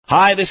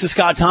Hi, this is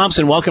Scott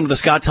Thompson. Welcome to the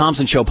Scott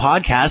Thompson Show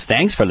podcast.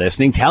 Thanks for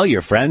listening. Tell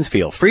your friends.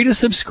 Feel free to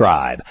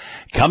subscribe.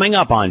 Coming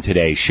up on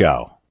today's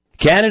show,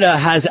 Canada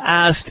has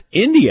asked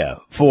India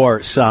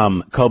for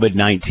some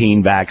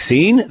COVID-19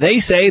 vaccine.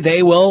 They say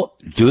they will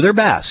do their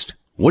best.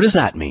 What does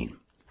that mean?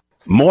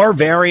 More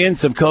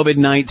variants of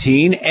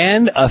COVID-19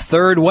 and a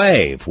third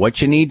wave.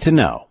 What you need to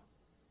know.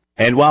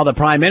 And while the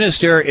Prime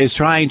Minister is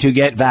trying to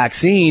get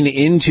vaccine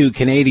into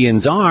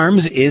Canadians'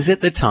 arms, is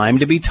it the time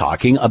to be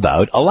talking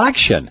about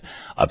election?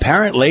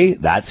 Apparently,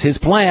 that's his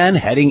plan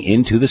heading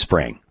into the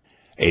spring.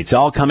 It's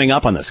all coming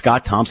up on the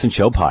Scott Thompson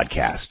Show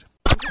podcast.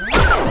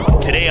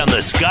 Today on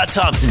the Scott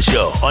Thompson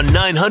Show on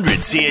 900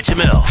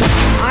 CHML.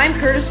 I'm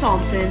Curtis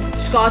Thompson,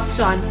 Scott's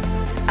son.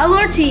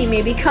 LRT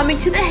may be coming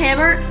to the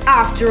hammer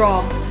after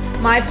all.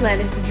 My plan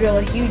is to drill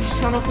a huge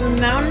tunnel from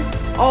the mountain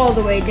all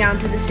the way down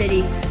to the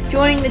city,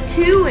 joining the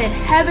two in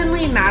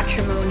heavenly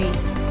matrimony.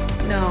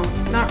 No,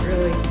 not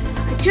really.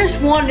 I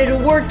just wanted to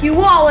work you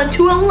all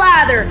into a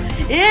lather.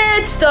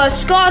 It's the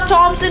Scott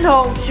Thompson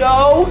Home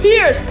Show.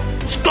 Here's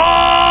Scott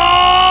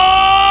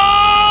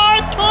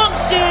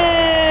Thompson.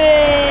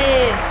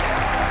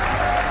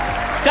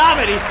 Stop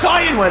it. He's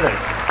toying with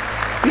us.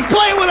 He's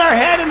playing with our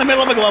head in the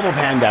middle of a global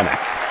pandemic.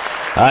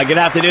 Good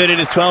afternoon. It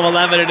is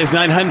 12:11. It is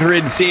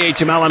 900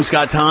 CHML. I'm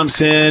Scott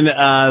Thompson,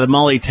 the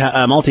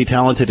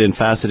multi-talented and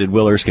faceted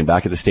Will Erskine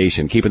back at the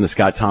station, keeping the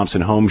Scott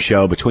Thompson Home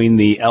Show between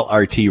the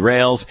LRT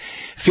rails.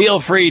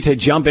 Feel free to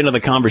jump into the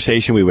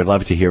conversation. We would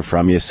love to hear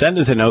from you. Send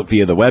us a note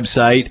via the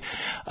website,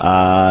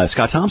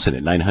 Scott Thompson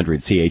at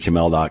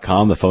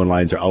 900CHML.com. The phone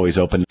lines are always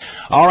open.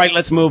 All right,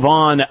 let's move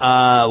on.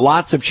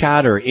 Lots of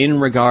chatter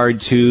in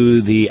regard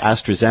to the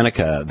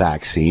AstraZeneca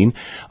vaccine.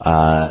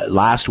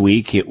 Last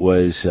week, it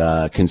was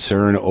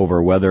concern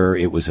over whether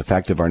it was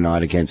effective or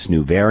not against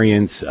new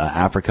variants.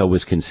 Africa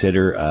was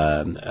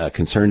concerned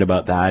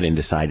about that and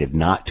decided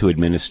not to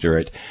administer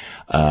it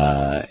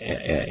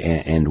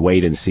and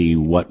wait and see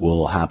what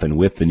will happen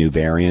with the new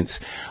variants.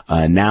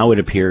 Now it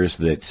appears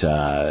that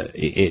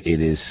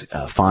it is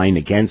fine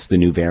against the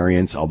new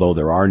variants, although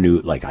there are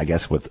new, like I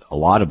guess with a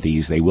lot of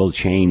these, they will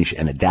change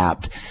and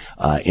adapt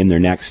in their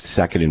next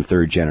second and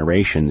third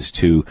generations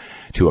to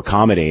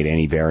accommodate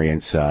any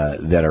variants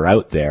that are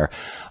out there.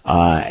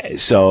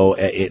 So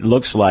it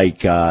looks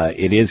like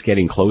it is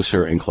getting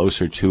closer and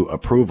closer to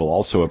approval,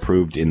 also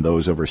approved in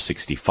those over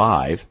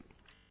 65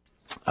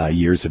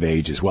 years of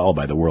age as well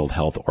by the World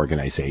Health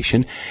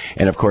Organization.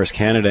 And of course,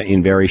 Canada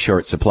in very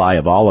short supply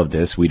of all of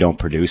this. We don't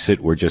produce it.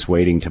 We're just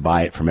waiting to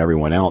buy it from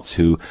everyone else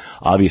who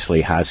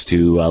obviously has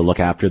to look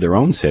after their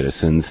own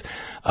citizens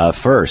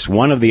first.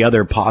 One of the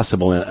other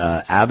possible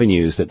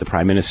avenues that the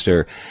Prime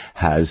Minister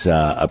has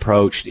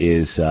approached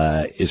is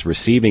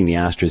receiving the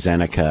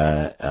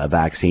AstraZeneca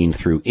vaccine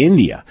through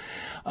India.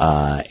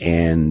 The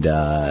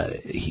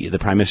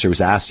Prime Minister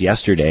was asked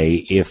yesterday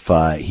if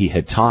he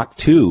had talked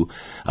to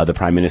the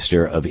Prime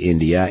Minister of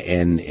India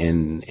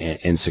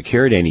and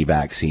secured any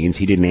vaccines.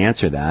 He didn't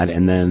answer that.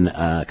 And then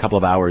a couple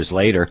of hours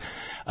later,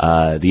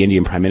 the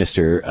Indian Prime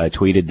Minister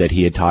tweeted that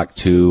he had talked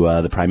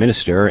to the Prime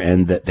Minister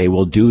and that they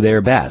will do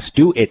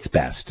its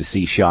best to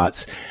see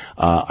shots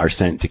are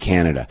sent to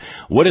Canada.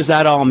 What does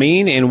that all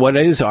mean, and what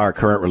is our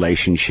current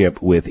relationship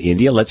with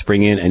India? Let's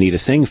bring in Anita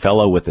Singh,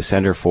 fellow with the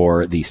Center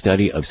for the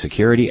Study of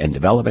Security and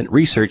Development,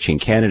 researching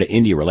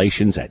Canada-India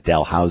relations at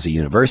Dalhousie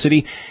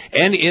University,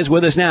 and is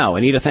with us now.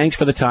 Anita, thanks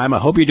for the time. I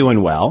hope you're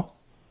doing well.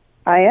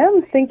 I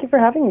am. Thank you for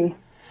having me.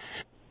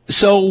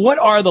 So what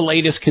are the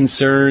latest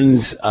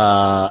concerns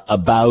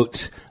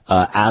about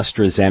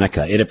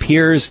AstraZeneca? It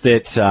appears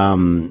that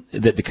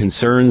that the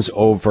concerns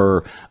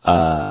over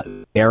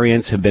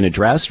variants have been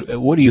addressed.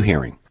 What are you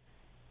hearing?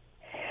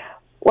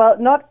 Well,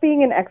 not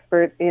being an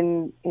expert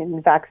in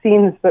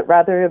vaccines, but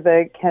rather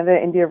the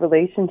Canada-India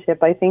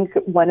relationship, I think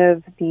one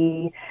of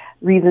the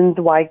reasons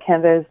why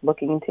Canada is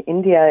looking to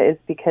India is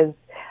because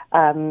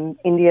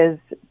India's,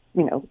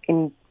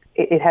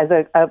 it has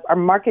a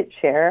market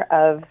share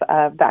of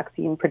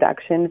vaccine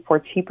production for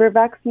cheaper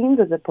vaccines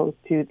as opposed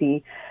to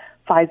the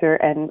Pfizer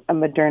and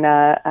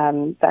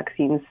Moderna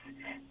vaccines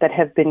that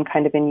have been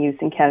kind of in use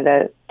in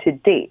Canada to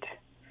date.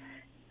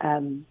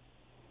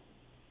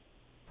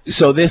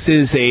 So this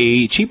is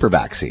a cheaper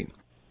vaccine?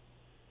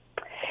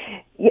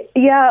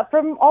 Yeah,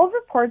 from all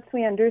reports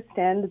we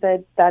understand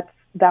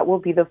that will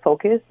be the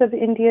focus of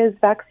India's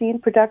vaccine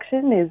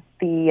production is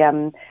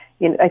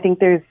I think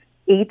there's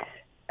 8,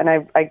 and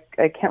I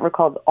can't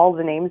recall all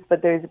the names,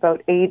 but there's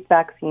about 8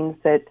 vaccines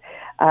that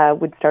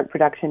would start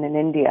production in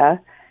India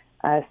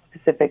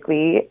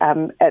specifically,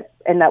 and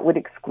that would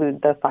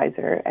exclude the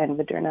Pfizer and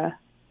Moderna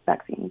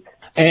vaccines.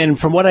 And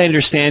from what I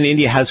understand,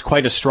 India has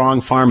quite a strong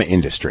pharma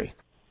industry.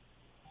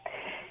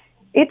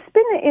 It's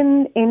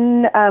been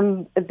in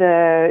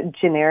the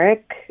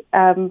generic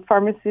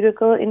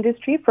pharmaceutical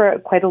industry for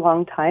quite a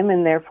long time,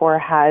 and therefore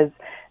has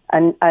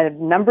a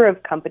number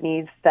of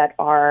companies that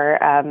are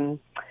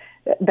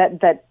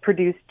that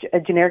produce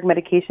generic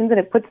medications, and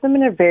it puts them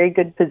in a very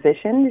good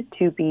position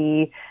to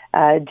be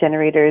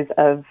generators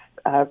of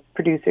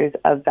producers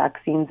of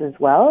vaccines as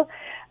well.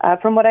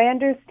 From what I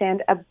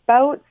understand,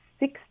 about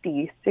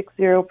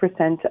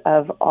 60%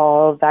 of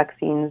all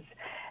vaccines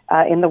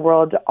in the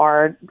world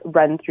are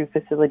run through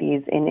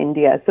facilities in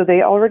India. So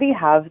they already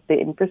have the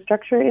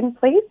infrastructure in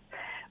place,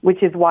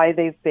 which is why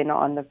they've been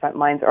on the front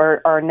lines,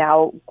 or are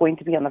now going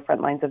to be on the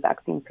front lines of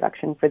vaccine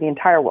production for the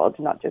entire world,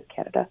 not just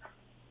Canada.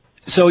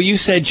 So you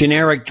said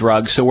generic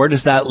drugs. So where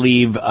does that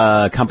leave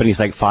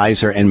companies like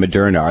Pfizer and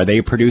Moderna? Are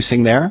they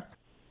producing there?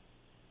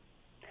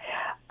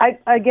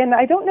 I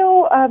don't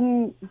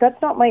know. That's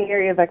not my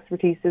area of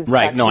expertise.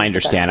 Right. No, I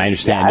understand.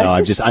 Yeah. No,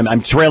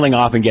 I'm trailing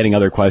off and getting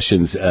other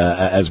questions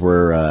as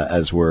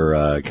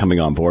we're coming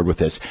on board with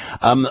this.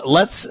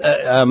 Let's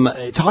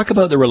talk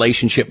about the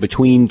relationship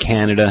between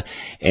Canada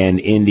and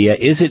India.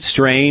 Is it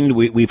strained?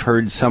 We've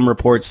heard some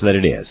reports that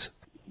it is.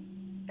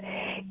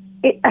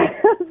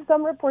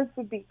 Some reports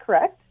would be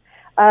correct.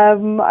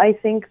 I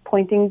think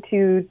pointing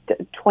to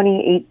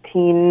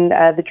 2018,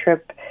 the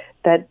trip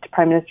that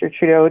Prime Minister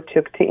Trudeau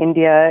took to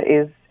India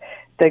is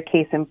the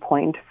case in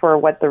point for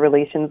what the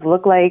relations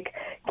look like.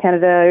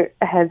 Canada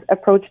has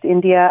approached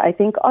India, I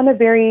think, on a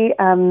very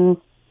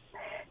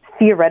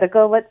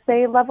theoretical, let's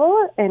say,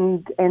 level,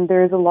 and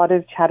there's a lot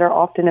of chatter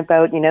often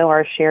about,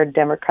 our shared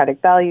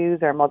democratic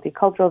values, our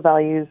multicultural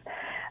values,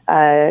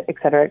 et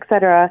cetera, et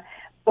cetera.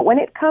 But when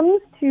it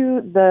comes to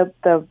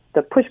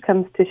the push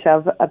comes to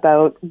shove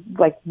about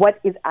like what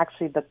is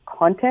actually the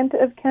content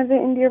of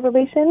Canada-India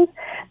relations,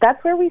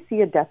 that's where we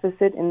see a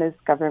deficit in this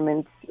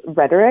government's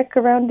rhetoric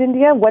around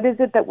India. What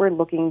is it that we're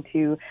looking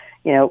to,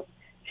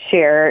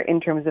 share in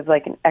terms of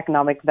like an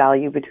economic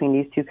value between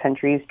these two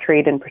countries,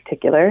 trade in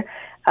particular?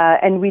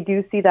 And we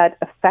do see that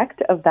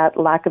effect of that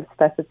lack of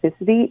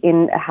specificity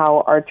in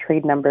how our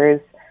trade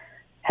numbers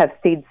have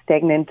stayed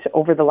stagnant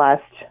over the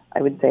last,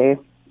 I would say,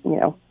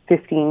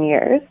 15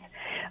 years.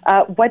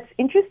 What's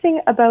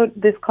interesting about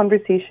this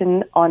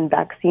conversation on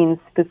vaccines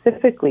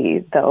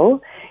specifically,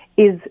 though,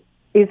 is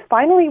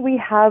finally we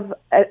have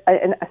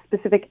a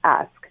specific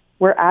ask.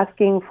 We're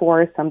asking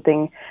for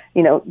something,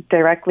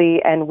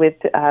 directly and with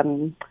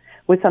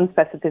some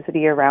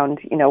specificity around,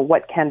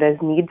 what Canada's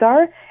needs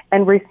are.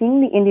 And we're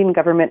seeing the Indian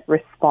government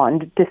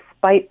respond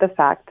despite the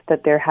fact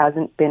that there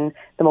hasn't been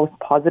the most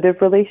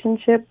positive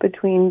relationship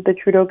between the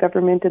Trudeau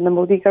government and the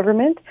Modi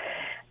government.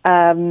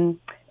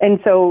 And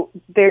so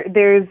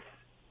there's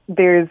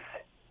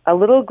a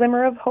little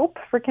glimmer of hope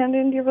for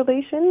Canada-India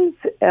relations.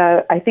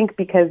 I think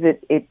because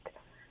it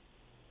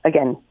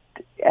again,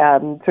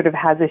 sort of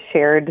has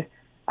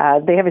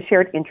they have a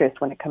shared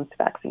interest when it comes to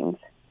vaccines.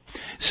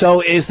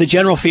 So is the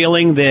general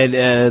feeling that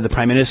the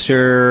Prime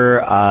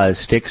Minister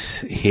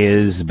sticks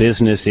his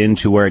business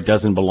into where it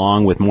doesn't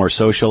belong with more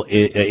social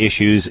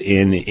issues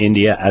in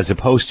India as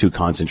opposed to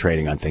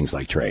concentrating on things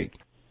like trade?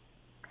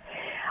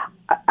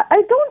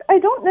 I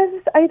don't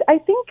necessarily. I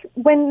think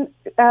when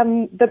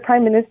the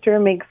Prime Minister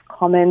makes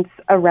comments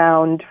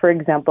around, for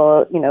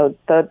example,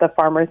 the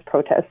farmers'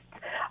 protests,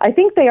 I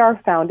think they are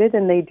founded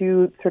and they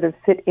do sort of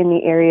sit in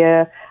the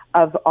area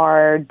of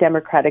our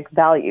democratic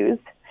values.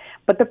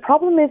 But the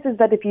problem is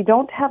that if you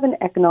don't have an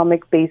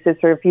economic basis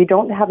or if you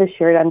don't have a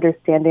shared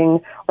understanding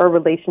or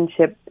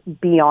relationship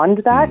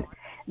beyond that,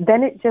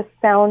 then it just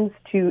sounds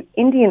to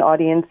Indian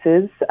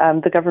audiences,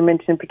 the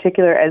government in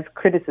particular, as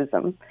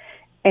criticism.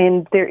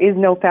 And there is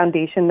no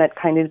foundation that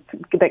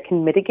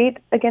can mitigate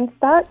against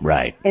that.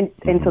 Right. And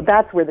so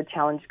that's where the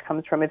challenge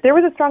comes from. If there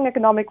was a strong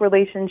economic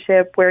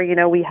relationship where,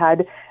 we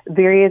had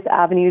various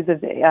avenues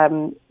of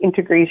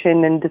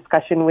integration and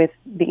discussion with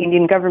the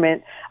Indian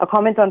government, a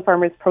comment on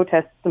farmers'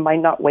 protests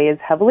might not weigh as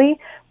heavily,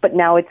 but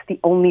now it's the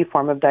only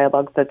form of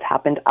dialogue that's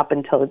happened up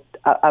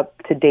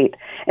to date.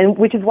 And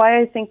which is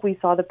why I think we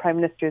saw the Prime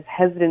Minister's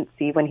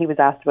hesitancy when he was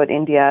asked about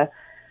India,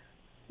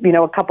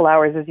 a couple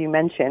hours, as you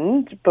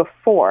mentioned,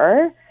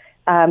 before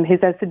his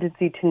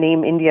hesitancy to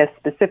name India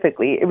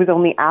specifically. It was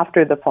only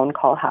after the phone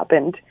call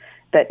happened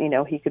that,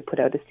 he could put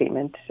out a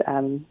statement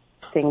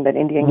saying that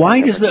India and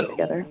Canada were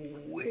together.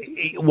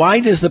 Why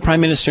does the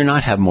Prime Minister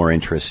not have more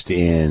interest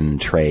in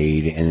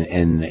trade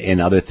and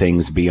other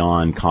things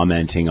beyond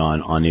commenting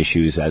on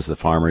issues as the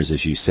farmers,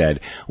 as you said?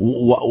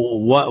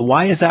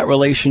 Why is that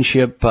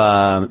relationship,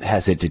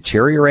 has it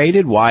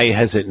deteriorated? Why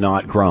has it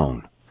not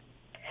grown?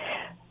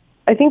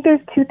 I think there's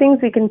two things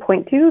we can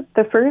point to.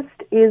 The first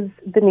is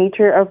the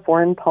nature of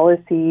foreign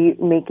policy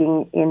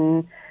making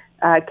in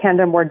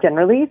Canada more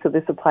generally. So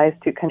this applies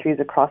to countries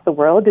across the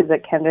world, is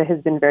that Canada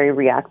has been very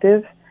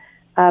reactive,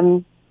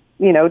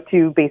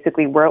 to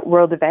basically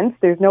world events.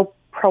 There's no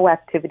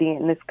proactivity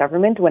in this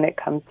government when it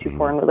comes to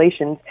foreign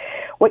relations.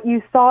 What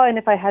you saw, and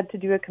if I had to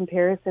do a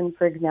comparison,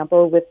 for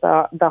example, with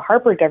the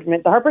Harper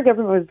government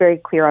was very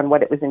clear on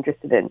what it was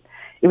interested in.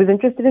 It was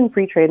interested in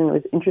free trade and it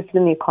was interested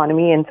in the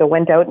economy, and so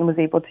went out and was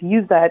able to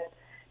use that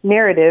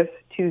narrative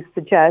to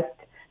suggest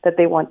that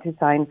they want to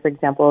sign, for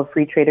example,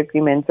 free trade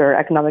agreements or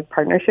economic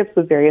partnerships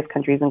with various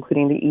countries,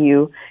 including the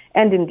EU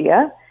and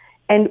India.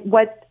 And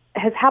what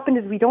has happened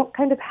is we don't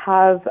kind of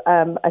have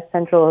a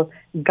central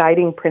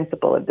guiding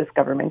principle of this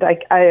government.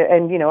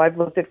 I've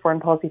looked at foreign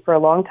policy for a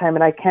long time,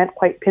 and I can't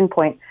quite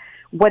pinpoint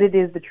what it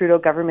is the Trudeau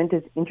government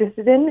is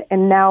interested in.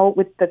 And now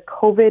with the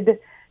COVID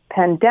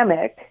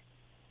pandemic,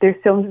 there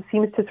still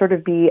seems to sort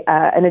of be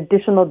an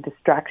additional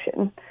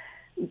distraction.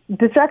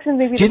 Distraction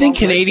maybe. Do you think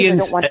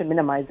Canadians? I don't want to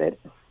minimize it.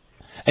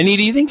 Anita,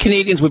 do you think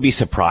Canadians would be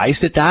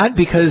surprised at that?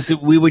 Because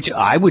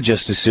I would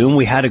just assume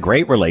we had a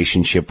great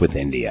relationship with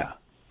India.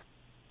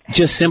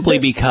 Just simply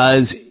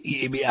because,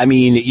 I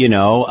mean,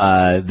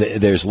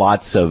 there's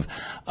lots of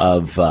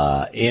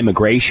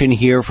immigration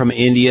here from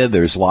India.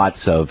 There's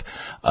lots of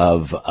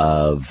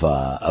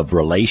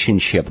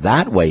relationship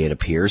that way, it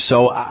appears.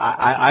 So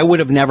I would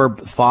have never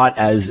thought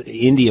as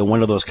India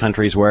one of those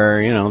countries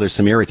where, there's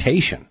some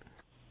irritation.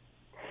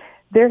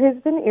 There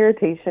has been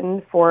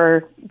irritation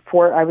for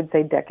I would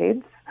say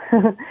decades.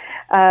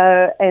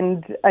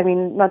 And I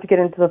mean, not to get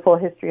into the full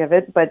history of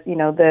it, but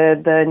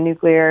the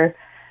nuclear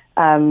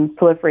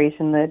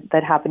proliferation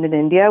that happened in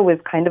India was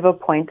kind of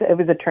it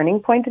was a turning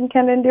point in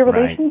Canada-India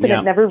relations, and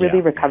it never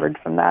really recovered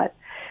from that.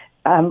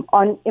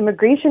 On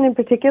immigration in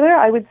particular,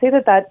 I would say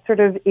that sort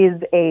of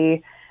is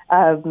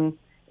an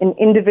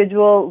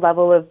individual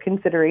level of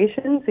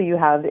consideration. So you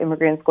have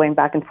immigrants going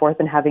back and forth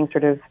and having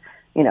sort of,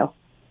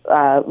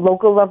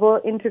 local level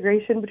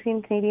integration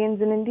between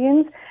Canadians and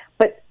Indians.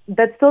 But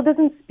that still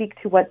doesn't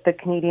speak to what the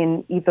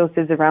Canadian ethos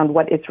is around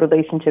what its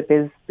relationship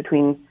is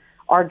between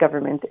our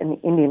government and the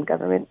Indian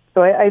government.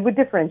 So I would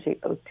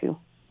differentiate those two.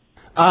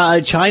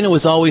 China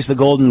was always the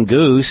golden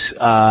goose,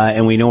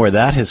 and we know where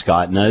that has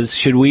gotten us.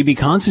 Should we be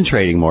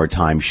concentrating more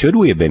time? Should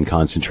we have been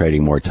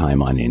concentrating more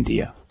time on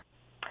India?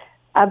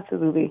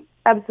 Absolutely.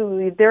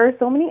 Absolutely. There are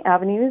so many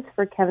avenues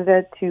for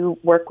Canada to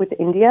work with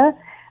India,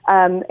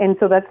 and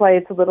so that's why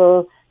it's a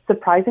little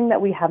surprising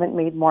that we haven't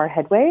made more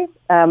headway.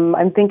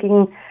 I'm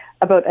thinking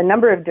about a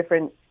number of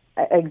different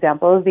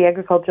examples. The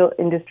agricultural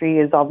industry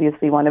is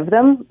obviously one of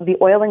them. The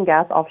oil and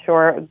gas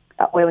offshore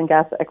oil and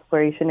gas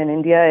exploration in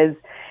India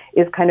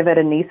is kind of at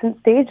a nascent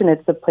stage, and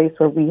it's a place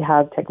where we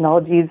have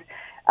technologies.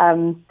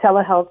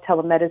 Telehealth,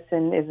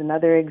 telemedicine is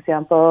another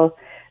example.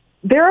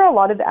 There are a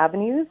lot of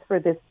avenues for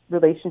this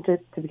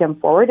relationship to come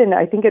forward, and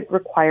I think it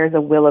requires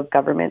a will of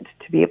government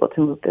to be able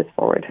to move this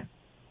forward.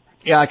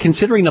 Yeah,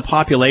 considering the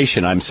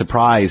population, I'm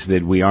surprised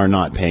that we are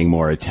not paying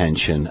more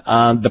attention.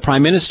 The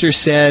Prime Minister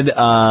said,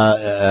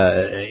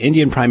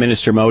 Indian Prime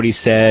Minister Modi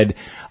said,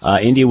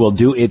 India will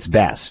do its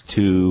best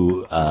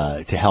to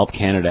help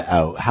Canada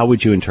out. How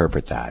would you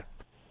interpret that?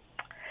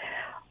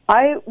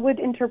 I would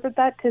interpret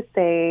that to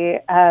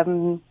say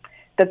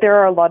that there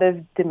are a lot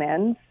of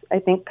demands, I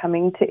think,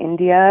 coming to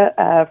India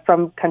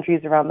from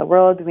countries around the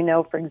world. We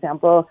know, for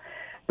example,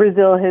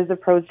 Brazil has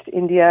approached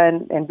India,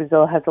 and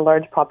Brazil has a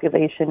large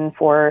population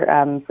for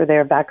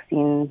their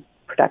vaccine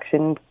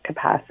production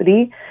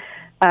capacity.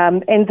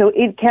 And so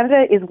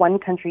Canada is one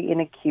country in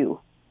a queue.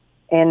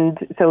 And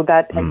so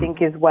that, I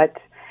think, is what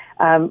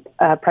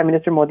Prime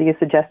Minister Modi is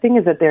suggesting,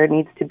 is that there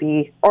needs to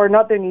be, or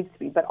not there needs to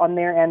be, but on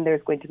their end,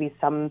 there's going to be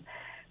some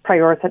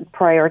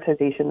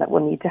prioritization that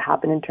will need to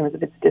happen in terms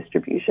of its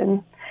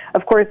distribution.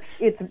 Of course,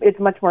 it's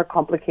much more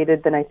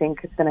complicated than I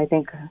think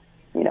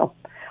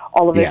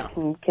all of it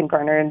can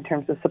garner in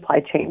terms of supply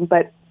chain,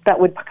 but that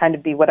would kind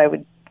of be what I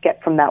would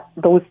get from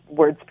those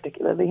words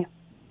particularly.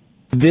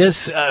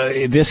 This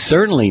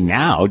certainly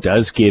now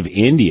does give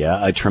India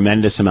a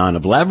tremendous amount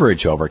of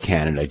leverage over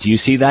Canada. Do you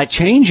see that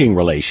changing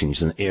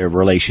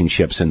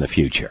relationships in the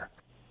future?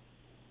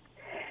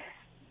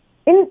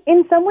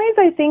 In some ways,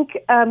 I think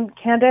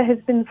Canada has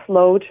been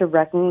slow to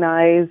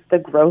recognize the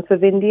growth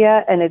of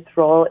India and its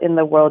role in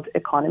the world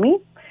economy.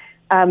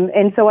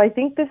 And so I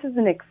think this is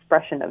an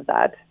expression of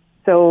that.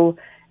 So,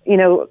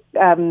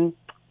 Canada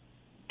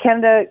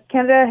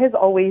has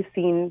always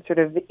seen sort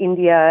of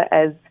India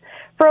as,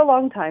 for a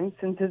long time,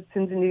 since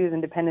India's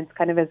independence,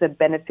 kind of as a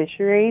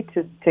beneficiary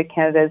to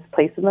Canada's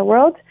place in the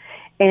world.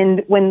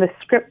 And when the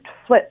script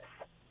flips,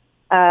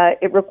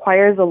 it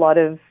requires a lot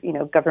of,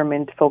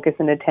 government focus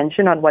and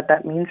attention on what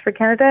that means for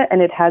Canada.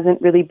 And it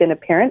hasn't really been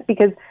apparent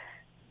because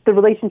the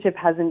relationship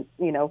hasn't,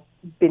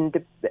 been,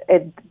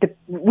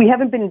 we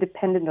haven't been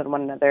dependent on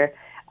one another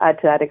to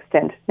that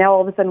extent. Now,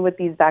 all of a sudden with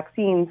these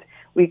vaccines,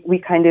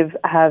 we kind of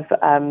have,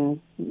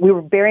 we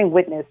were bearing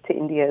witness to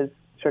India's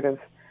sort of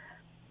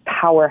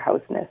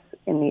powerhouseness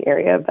in the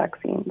area of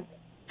vaccines.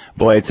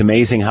 Boy, it's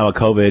amazing how a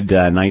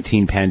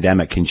COVID-19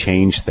 pandemic can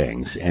change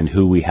things and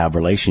who we have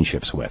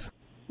relationships with.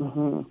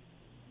 Mm-hmm.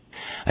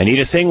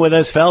 Anita Singh with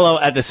us, fellow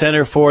at the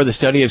Center for the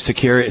Study of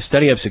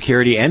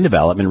Security and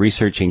Development,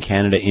 researching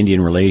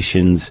Canada-Indian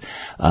relations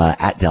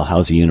at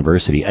Dalhousie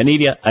University.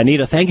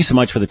 Anita, thank you so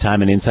much for the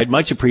time and insight.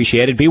 Much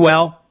appreciated. Be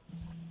well.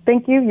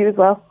 Thank you. You as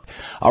well.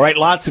 All right.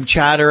 Lots of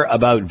chatter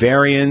about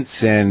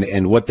variants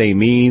and what they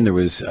mean. There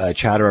was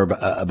chatter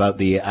about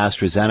the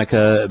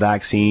AstraZeneca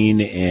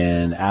vaccine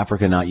in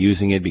Africa not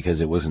using it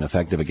because it wasn't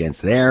effective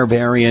against their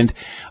variant.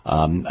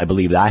 I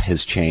believe that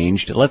has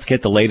changed. Let's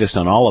get the latest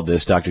on all of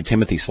this. Dr.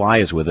 Timothy Sly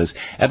is with us,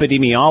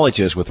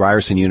 epidemiologist with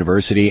Ryerson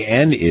University,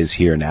 and is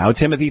here now.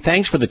 Timothy,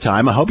 thanks for the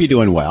time. I hope you're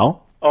doing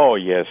well. Oh,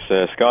 yes,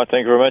 Scott.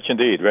 Thank you very much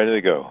indeed. Ready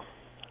to go.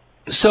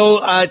 So,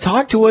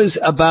 talk to us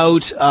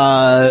about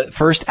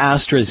first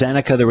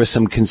AstraZeneca. There was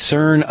some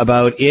concern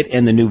about it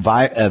and the new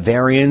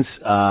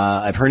variants.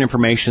 I've heard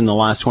information in the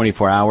last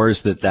 24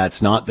 hours that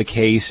that's not the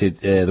case.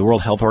 The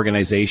World Health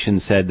Organization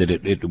said that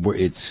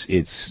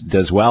it's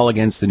does well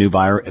against the new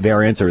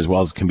variants, or as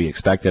well as can be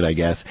expected, I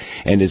guess,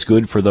 and is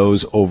good for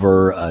those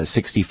over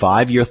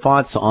 65. Your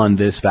thoughts on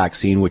this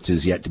vaccine, which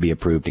is yet to be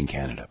approved in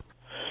Canada?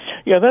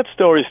 Yeah, that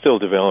story is still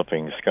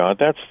developing, Scott.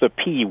 That's the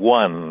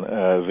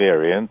P1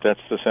 variant. That's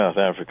the South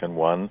African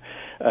one.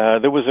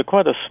 There was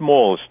quite a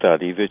small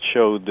study that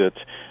showed that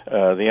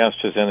the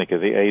AstraZeneca,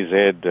 the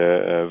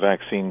AZ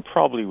vaccine,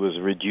 probably was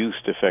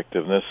reduced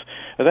effectiveness.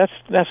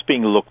 That's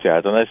being looked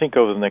at, and I think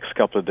over the next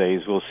couple of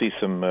days we'll see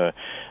some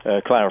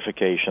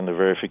clarification or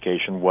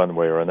verification one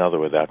way or another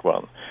with that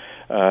one.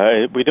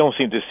 We don't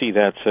seem to see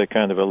that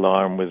kind of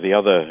alarm with the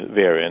other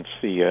variants,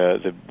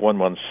 the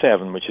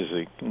 117, which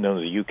is known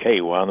as the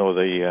UK one, or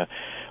the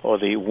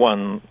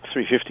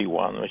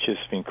 1351, which has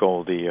been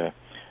called the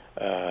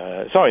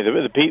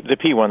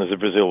P1 is the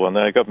Brazil one.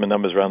 I got my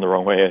numbers around the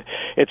wrong way.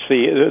 It's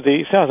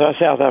the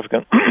South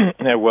African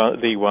the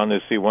one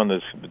is the one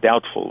that's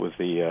doubtful with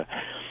the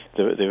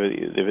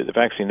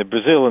vaccine. The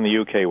Brazil and the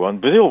UK one.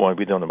 Brazil one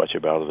we don't know much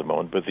about at the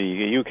moment, but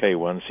the UK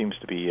one seems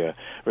to be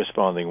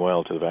responding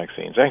well to the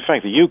vaccines. In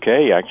fact, the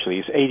UK actually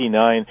is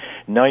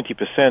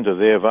 89-90% of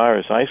their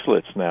virus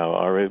isolates now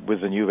are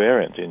with the new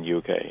variant in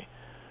UK.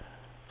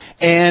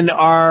 And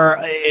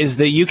is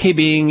the UK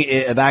being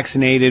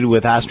vaccinated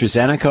with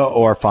AstraZeneca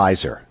or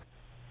Pfizer?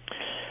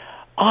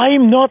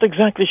 I'm not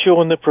exactly sure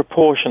on the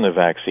proportion of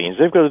vaccines.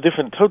 They've got a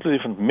totally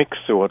different mix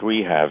to what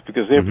we have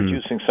because they're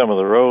producing some of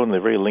their own.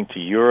 They're very linked to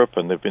Europe,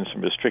 and there have been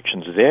some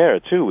restrictions there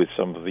too with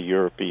some of the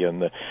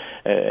European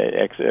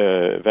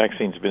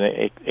vaccines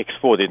been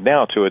exported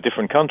now to a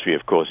different country.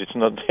 Of course,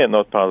 they're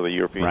not part of the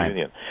European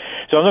Union.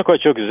 So I'm not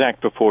quite sure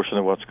exact proportion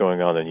of what's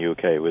going on in the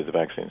UK with the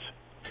vaccines.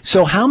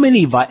 So how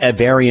many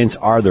variants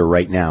are there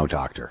right now,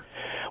 Doctor?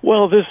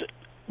 Well,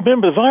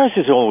 remember, the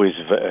viruses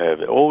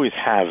always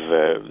have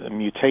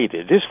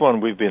mutated. This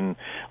one we've been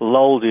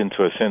lulled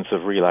into a sense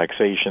of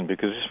relaxation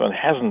because this one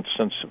hasn't,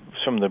 since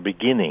from the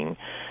beginning,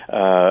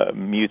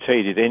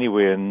 mutated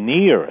anywhere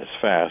near as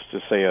fast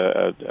as, say,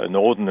 an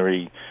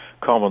ordinary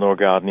common or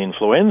garden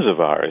influenza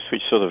virus,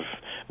 which sort of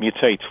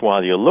mutates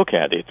while you look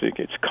at it.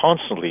 It's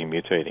constantly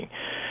mutating.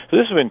 So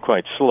this has been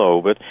quite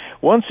slow, but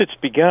once it's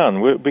begun,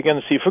 we're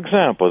beginning to see, for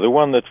example, the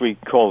one that we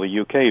call the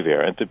UK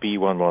variant, the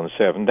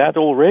B117, that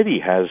already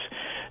has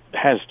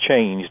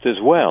changed as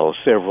well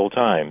several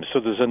times.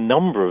 So there's a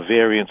number of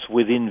variants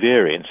within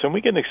variants, and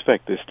we can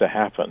expect this to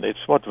happen.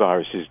 It's what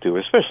viruses do,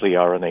 especially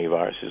RNA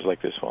viruses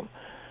like this one.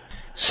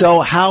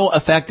 So how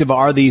effective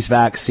are these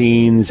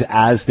vaccines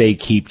as they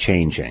keep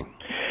changing?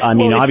 I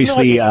mean,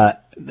 obviously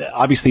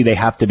they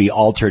have to be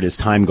altered as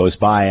time goes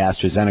by.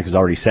 AstraZeneca has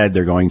already said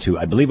they're going to,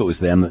 I believe it was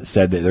them that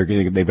said that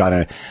they've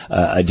got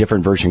a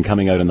different version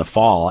coming out in the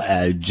fall,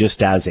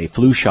 just as a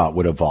flu shot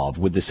would evolve.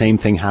 Would the same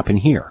thing happen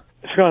here?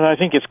 Scott, I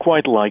think it's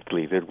quite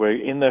likely that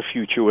in the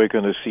future we're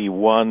going to see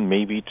one,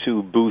 maybe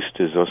two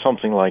boosters or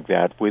something like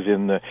that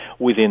within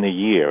a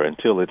year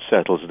until it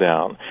settles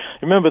down.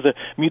 Remember, the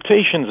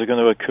mutations are going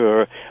to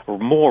occur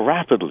more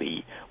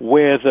rapidly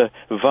where the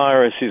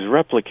virus is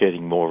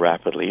replicating more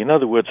rapidly. In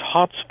other words,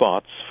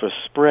 hotspots for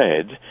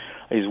spread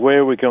is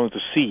where we're going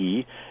to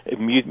see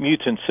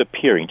mutants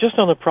appearing, just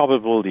on a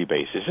probability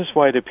basis. That's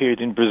why it appeared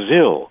in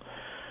Brazil.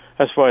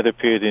 That's why it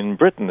appeared in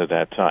Britain at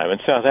that time. In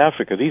South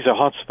Africa, these are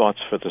hotspots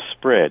for the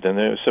spread. And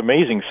it's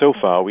amazing so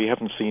far, we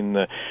haven't seen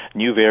the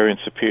new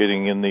variants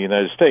appearing in the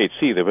United States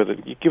either.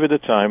 But give it a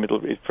time,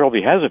 it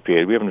probably has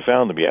appeared. We haven't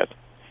found them yet.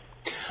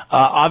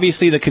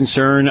 Obviously, the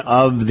concern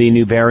of the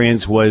new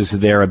variants was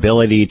their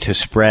ability to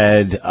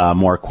spread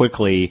more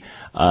quickly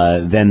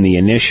than the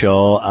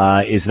initial.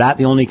 Is that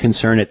the only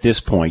concern at this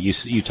point?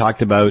 You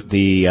talked about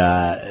the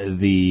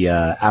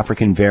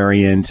African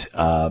variant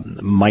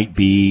might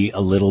be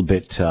a little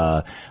bit.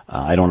 I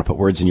don't want to put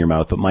words in your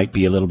mouth, but might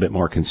be a little bit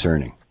more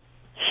concerning.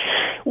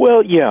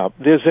 Well, yeah.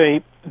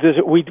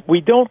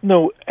 We don't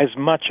know as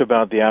much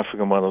about the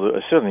African one,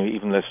 or certainly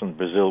even less than the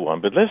Brazil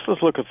one. But let's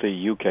look at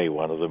the UK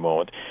one at the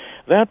moment.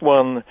 That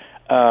one,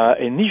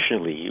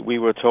 initially, we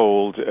were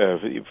told,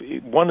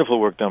 wonderful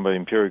work done by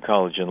Imperial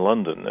College in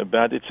London,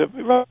 about it's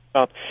about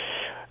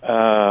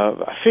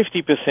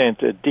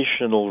 50%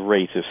 additional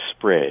rate of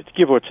spread,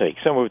 give or take,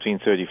 somewhere between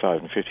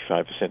 35 and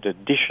 55%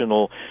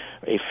 additional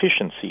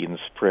efficiency in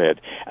spread.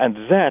 And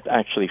that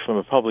actually, from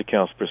a public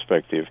health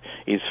perspective,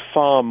 is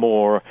far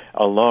more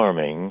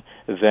alarming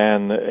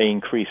than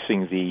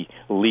increasing the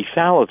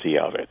lethality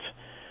of it.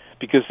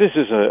 Because this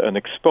is an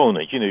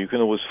exponent. You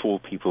can always fool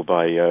people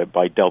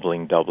by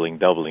doubling,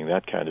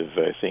 that kind of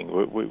thing,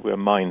 where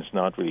mind's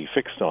not really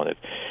fixed on it.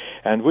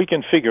 And we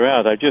can figure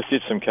out, I just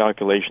did some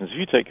calculations, if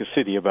you take a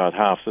city about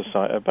half the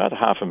size, about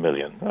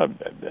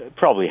 500,000,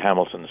 probably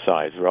Hamilton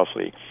size,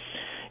 roughly,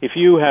 if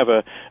you have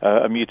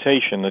a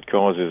mutation that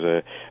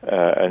causes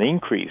an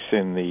increase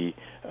in the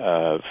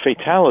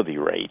fatality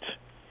rate,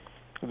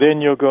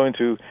 then you're going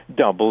to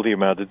double the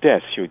amount of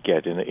deaths you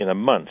get in a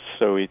month.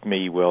 So it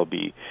may well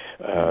be,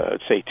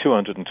 say,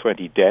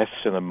 220 deaths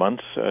in a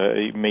month.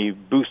 It may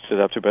boost it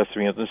up to about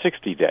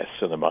 360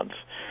 deaths in a month.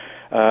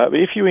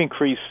 If you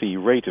increase the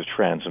rate of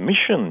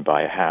transmission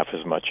by half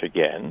as much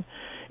again,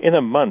 in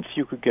a month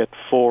you could get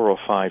 4 or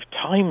 5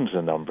 times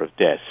the number of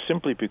deaths,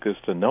 simply because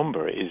the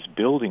number is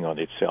building on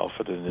itself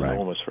at an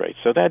enormous rate.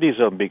 So that is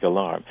a big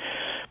alarm.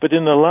 But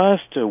in the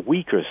last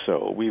week or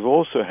so, we've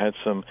also had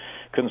some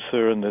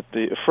concern that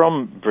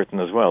from Britain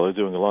as well, they're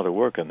doing a lot of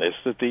work on this,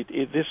 that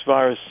this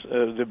virus,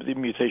 the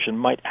mutation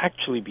might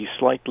actually be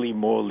slightly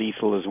more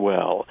lethal as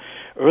well.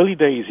 Early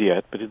days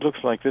yet, but it looks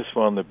like this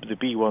one, the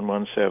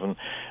B117,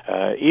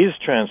 is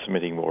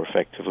transmitting more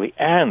effectively,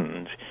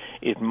 and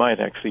it might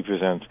actually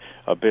present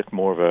a bit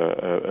more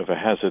of a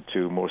hazard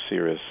to more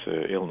serious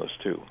illness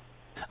too.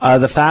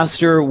 The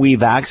faster we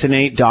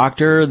vaccinate,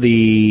 Doctor,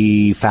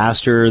 the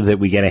faster that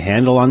we get a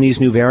handle on these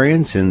new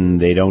variants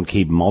and they don't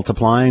keep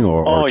multiplying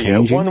or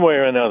changing? Yeah, one way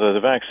or another, the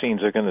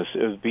vaccines are going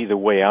to be the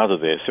way out of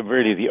this,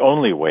 really the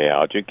only way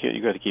out. You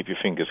got to keep your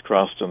fingers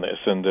crossed on this,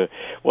 and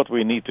what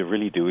we need to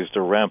really do is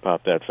to ramp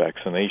up that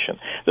vaccination.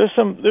 There's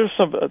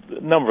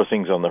a number of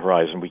things on the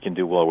horizon we can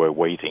do while we're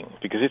waiting,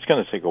 because it's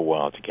going to take a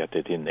while to get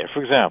it in there.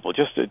 For example,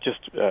 just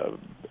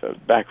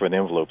back of an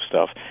envelope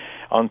stuff,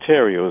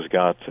 Ontario's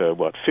got,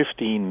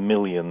 15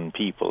 million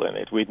people in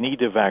it. We'd need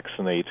to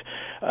vaccinate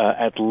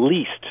at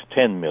least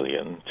 10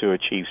 million to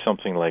achieve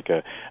something like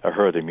a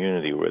herd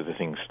immunity where the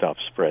thing stops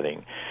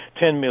spreading.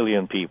 10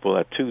 million people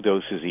at 2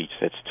 doses each,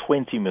 that's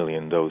 20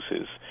 million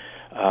doses.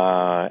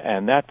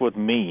 And that would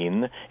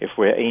mean, if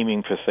we're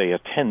aiming for, say, a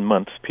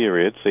 10-month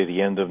period, say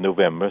the end of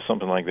November,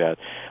 something like that,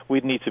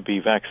 we'd need to be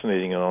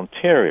vaccinating in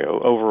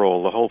Ontario,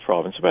 overall, the whole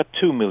province, about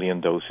 2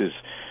 million doses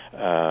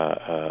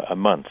a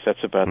month.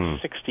 That's about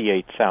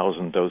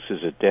 68,000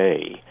 doses a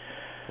day.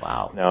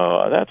 Wow.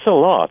 Now, that's a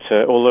lot.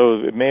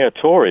 Although Mayor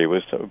Tory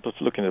was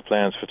looking at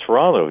plans for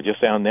Toronto,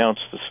 just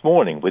announced this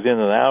morning, within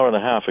an hour and a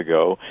half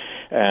ago,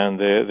 and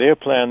they're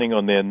planning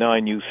on their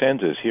 9 new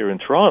centers here in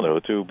Toronto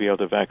to be able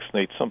to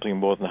vaccinate something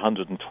more than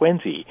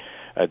 120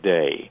 a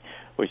day,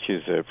 which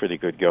is pretty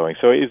good going.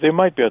 So they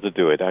might be able to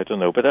do it, I don't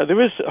know. But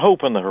there is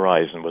hope on the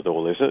horizon with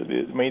all this. I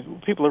mean,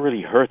 people are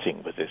really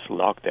hurting with this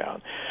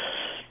lockdown.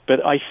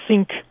 But I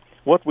think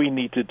what we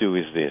need to do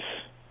is this.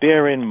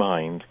 Bear in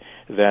mind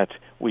that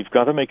we've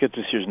got to make a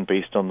decision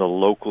based on the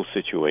local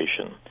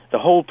situation. The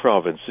whole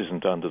province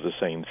isn't under the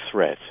same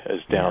threat as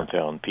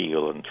downtown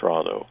Peel and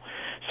Toronto.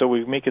 So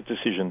we make a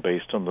decision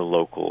based on the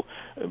local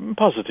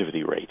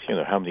positivity rate,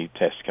 how many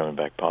tests coming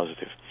back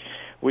positive.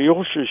 We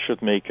also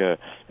should make a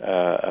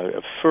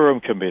firm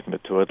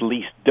commitment to at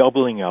least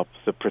doubling up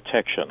the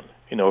protection.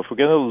 If we're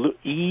going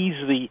to ease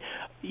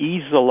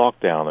the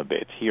lockdown a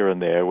bit here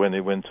and there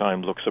when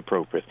time looks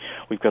appropriate,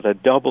 we've got to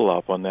double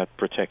up on that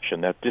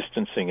protection, that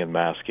distancing and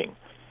masking.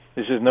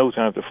 This is no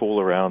time to fool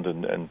around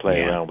and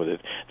play around with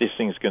it. This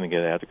thing's going to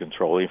get out of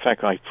control. In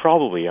fact, I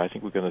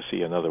think we're going to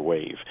see another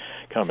wave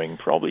coming,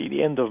 probably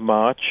the end of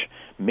March,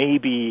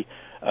 maybe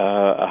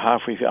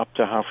up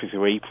to halfway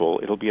through April.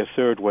 It'll be a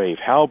third wave.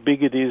 How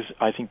big it is,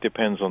 I think,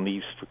 depends on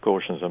these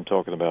precautions I'm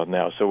talking about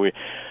now. So we're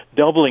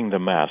doubling the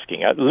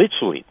masking,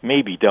 literally,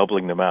 maybe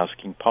doubling the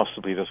masking.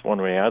 Possibly that's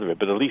one way out of it,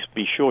 but at least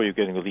be sure you're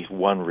getting at least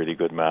one really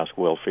good mask,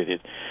 well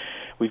fitted.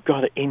 We've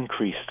got to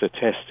increase the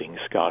testing,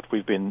 Scott.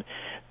 We've been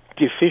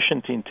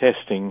deficient in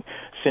testing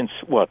since,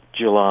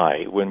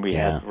 July, when we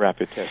had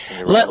rapid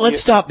testing. Let's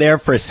stop there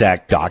for a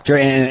sec, Doctor,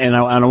 and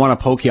I want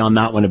to poke you on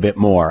that one a bit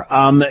more.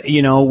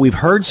 We've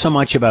heard so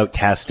much about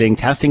testing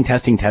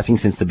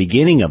since the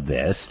beginning of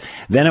this.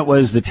 Then it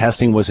was the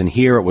testing wasn't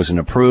here, it wasn't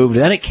approved.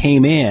 Then it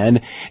came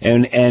in,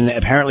 and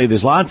apparently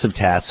there's lots of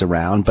tests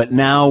around, but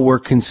now we're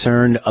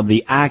concerned of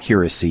the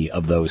accuracy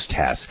of those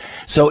tests.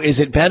 So is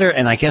it better,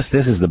 and I guess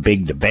this is the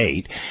big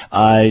debate,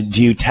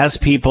 do you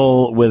test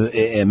people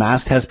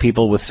mass test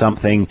people with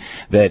something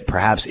that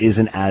perhaps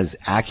isn't as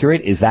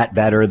accurate? Is that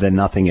better than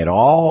nothing at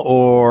all,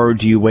 or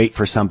do you wait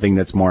for something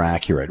that's more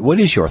accurate?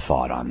 What is your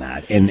thought on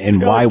that,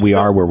 and why we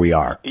are where we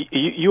are?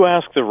 You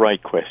ask the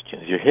right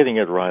questions. You're hitting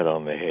it right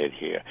on the head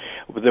here.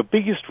 The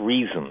biggest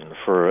reason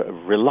for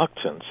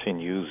reluctance in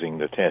using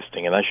the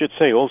testing, and I should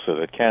say also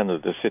that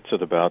Canada sits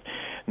at about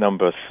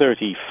number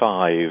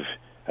 35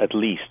 at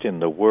least in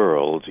the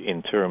world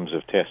in terms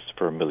of tests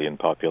per million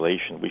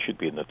population. We should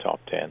be in the top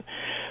 10.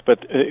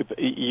 But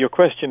your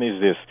question is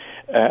this,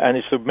 and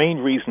it's the main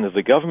reason that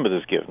the government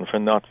has given for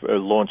not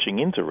launching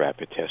into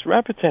rapid tests.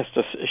 Rapid tests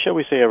are, shall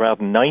we say, around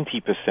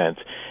 90%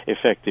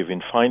 effective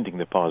in finding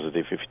the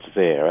positive if it's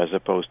there, as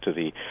opposed to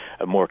the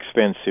more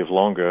expensive,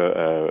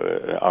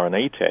 longer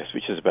RNA test,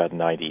 which is about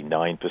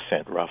 99%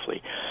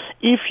 roughly.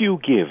 If you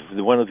give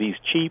one of these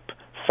cheap,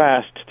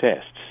 fast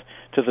tests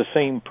to the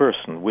same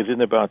person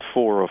within about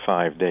 4 or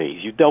 5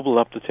 days, you double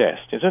up the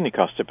test. It only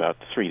costs about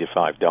 $3 to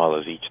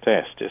 $5 each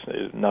test.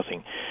 It's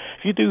nothing.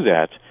 If you do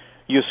that,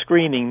 your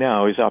screening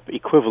now is up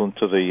equivalent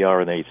to the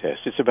RNA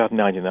test. It's about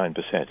 99%.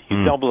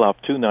 You double up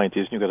 2 90s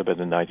and you've got about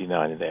a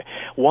 99 in there.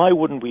 Why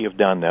wouldn't we have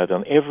done that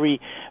on every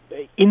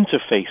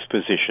interface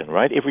position,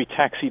 right? Every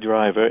taxi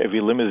driver,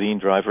 every limousine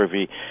driver,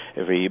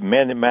 every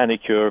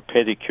manicure,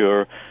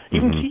 pedicure,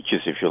 even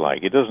teachers, if you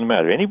like. It doesn't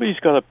matter. Anybody's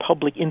got a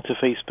public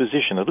interface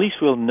position. At least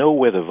we'll know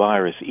where the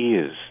virus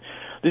is.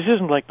 This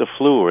isn't like the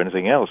flu or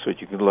anything else that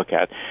you can look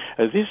at.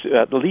 At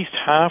least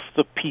half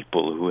the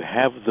people who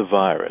have the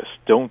virus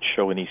don't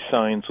show any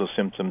signs or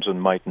symptoms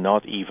and might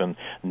not even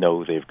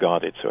know they've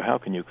got it. So how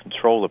can you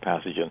control the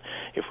pathogen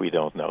if we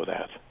don't know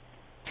that?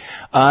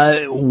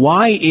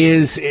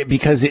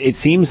 Because it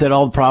seems that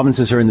all the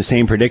provinces are in the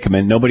same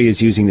predicament. Nobody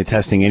is using the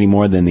testing any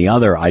more than the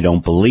other, I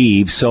don't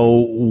believe. So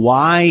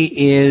why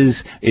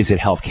is it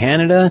Health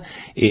Canada?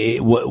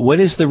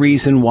 What is the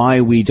reason why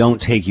we don't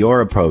take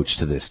your approach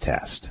to this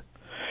test?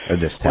 Or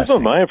this testing?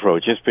 Well, my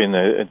approach has been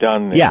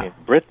done in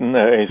Britain.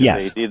 They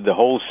did the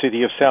whole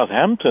city of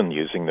Southampton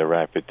using the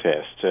rapid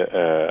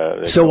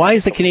test. So why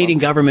has the Canadian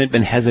government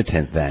been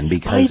hesitant then?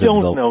 Because I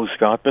don't know,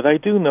 Scott, but I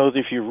do know that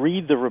if you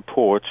read the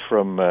reports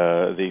from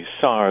the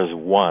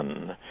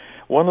SARS-1,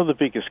 one of the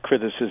biggest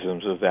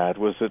criticisms of that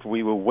was that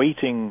we were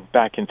waiting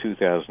back in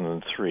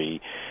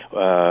 2003.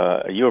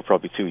 You're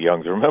probably too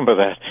young to remember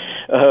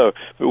that.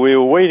 We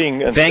were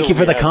waiting. Thank you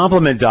for the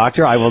compliment,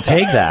 Doctor. I will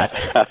take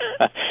that.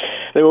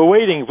 They were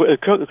waiting.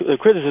 The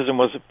criticism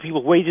was that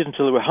people waited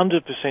until they were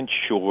 100%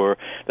 sure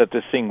that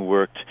the thing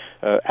worked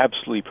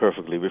absolutely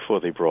perfectly before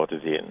they brought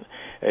it in.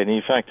 And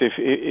in fact,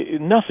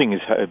 nothing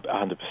is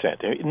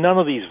 100%. None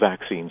of these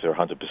vaccines are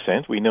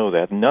 100%. We know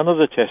that. None of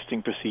the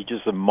testing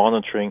procedures, the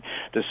monitoring,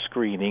 the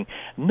screening,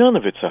 none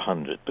of it's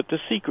 100. But the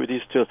secret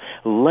is to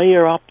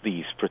layer up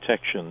these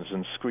protections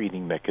and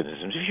screening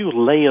mechanisms. If you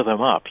layer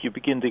them up, you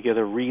begin to get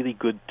a really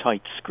good,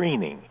 tight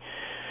screening.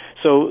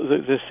 So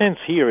the sense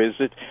here is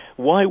that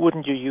why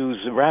wouldn't you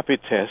use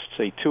rapid tests,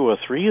 say 2 or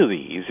 3 of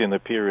these in a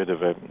period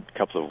of a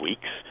couple of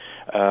weeks,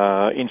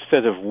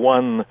 instead of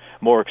one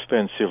more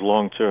expensive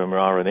long-term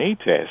RNA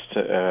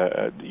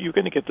test? You're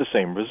going to get the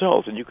same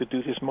result, and you could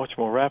do this much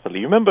more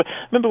rapidly. Remember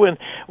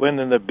when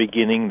in the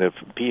beginning the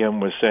PM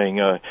was saying,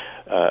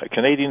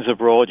 Canadians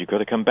abroad, you've got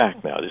to come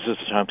back now. This is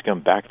the time to come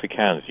back to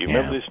Canada. You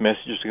remember this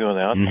message was going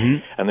out?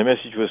 Mm-hmm. And the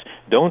message was,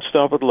 don't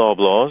stop at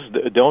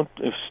Loblaws, don't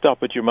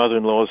stop at your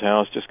mother-in-law's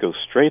house, just go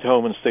straight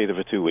home and stay there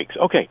for 2 weeks.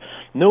 Okay,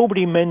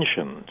 nobody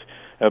mentioned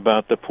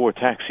about the poor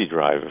taxi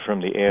driver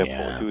from the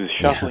airport who was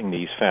shuttling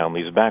these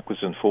families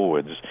backwards and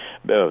forwards,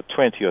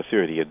 20 or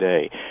 30 a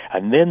day.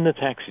 And then the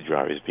taxi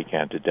drivers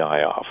began to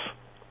die off,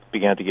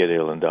 began to get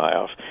ill and die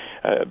off.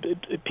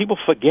 People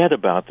forget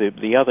about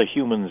the other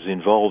humans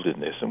involved in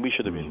this, and we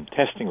should have been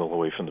testing all the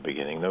way from the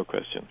beginning, no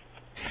question.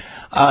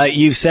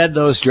 You've said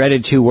those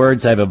dreaded 2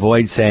 words I've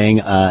avoided saying,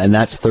 and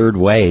that's third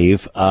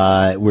wave.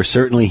 We're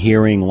certainly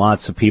hearing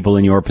lots of people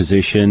in your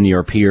position,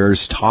 your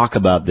peers, talk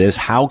about this.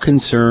 How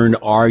concerned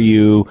are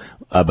you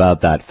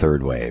about that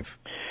third wave?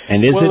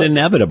 And is it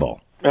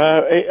inevitable?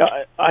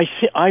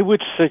 I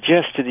would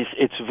suggest that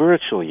it's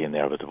virtually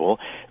inevitable.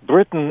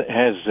 Britain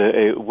has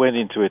went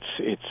into its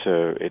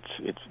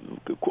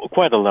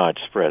quite a large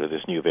spread of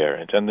this new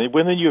variant, and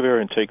when the new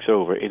variant takes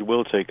over, it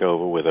will take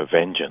over with a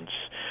vengeance.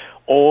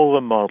 All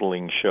the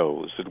modeling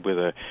shows that with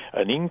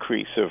an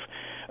increase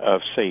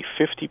of say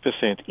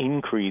 50%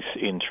 increase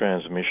in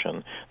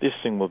transmission, this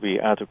thing will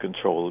be out of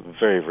control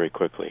very, very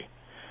quickly.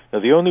 Now,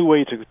 the only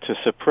way to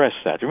suppress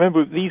that,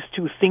 remember, these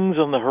 2 things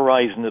on the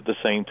horizon at the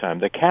same time.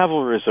 The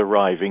cavalry is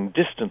arriving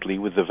distantly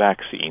with the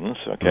vaccines,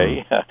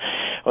 okay?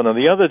 And on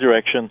the other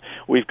direction,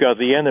 we've got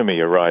the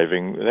enemy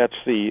arriving. That's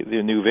the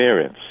new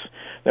variants.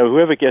 Now,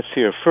 whoever gets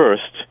here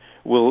first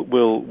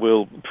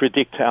will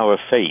predict our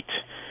fate.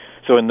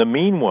 So in the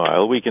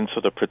meanwhile, we can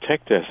sort of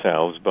protect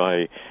ourselves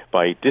by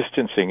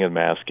distancing and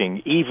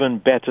masking even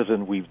better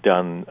than we've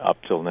done up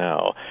till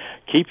now.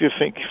 Keep your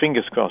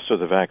fingers crossed for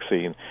the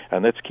vaccine,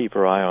 and let's keep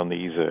our eye on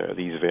these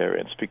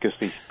variants, because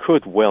they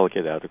could well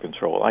get out of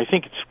control. I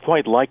think it's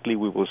quite likely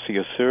we will see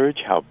a surge.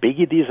 How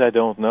big it is, I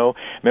don't know.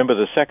 Remember,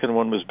 the second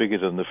one was bigger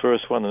than the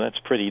first one, and that's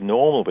pretty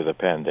normal with a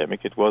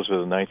pandemic. It was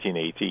with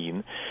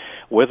 1918.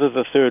 Whether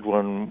the third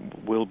one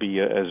will be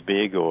as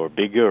big or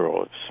bigger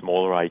or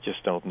smaller, I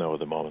just don't know at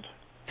the moment.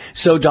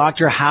 So,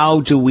 Doctor, how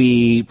do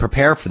we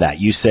prepare for that?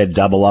 You said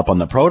double up on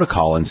the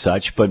protocol and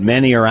such, but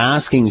many are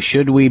asking,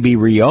 should we be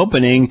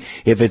reopening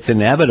if it's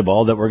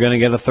inevitable that we're going to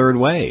get a third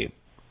wave?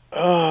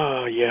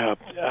 Oh, yeah.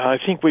 I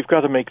think we've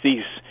got to make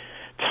these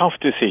tough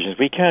decisions.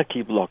 We can't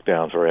keep locked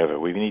down forever.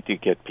 We need to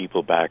get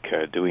people back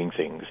doing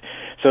things.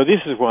 So this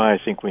is why I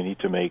think we need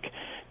to make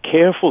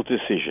careful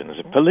decisions,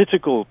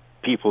 political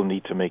people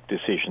need to make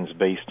decisions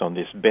based on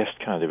this best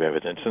kind of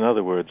evidence. In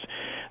other words,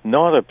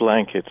 not a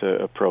blanket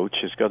approach.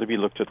 It's got to be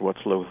looked at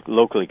what's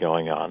locally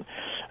going on.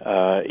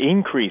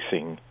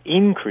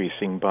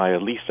 Increasing by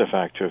at least a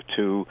factor of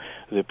 2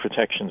 the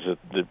protections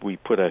that we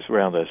put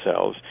around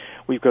ourselves.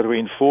 We've got to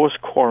enforce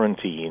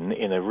quarantine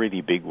in a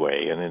really big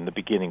way, and in the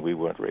beginning we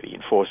weren't really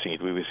enforcing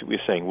it. We were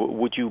saying,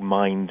 would you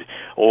mind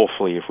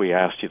awfully if we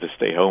asked you to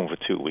stay home for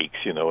 2 weeks?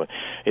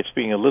 It's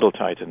being a little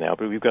tighter now,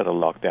 but we've got to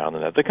lock down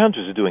on that. The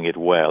countries are doing it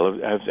well,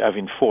 have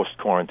enforced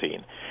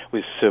quarantine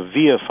with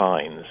severe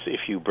fines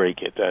if you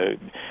break it.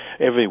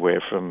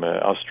 Everywhere from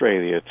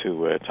Australia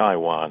to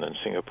Taiwan and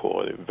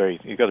Singapore,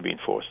 you've got to be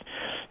enforced.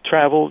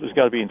 Travel has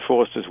got to be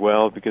enforced as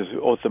well, because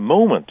at the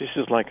moment this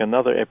is like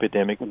another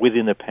epidemic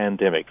within a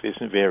pandemic. There's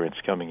variants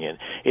coming in.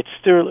 It's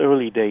still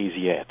early days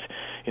yet.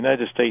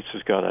 United States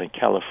has got, in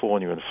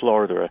California and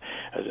Florida,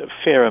 a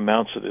fair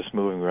amounts of this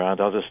moving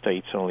around. Other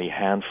states, only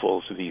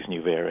handfuls of these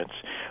new variants.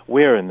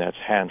 We're in that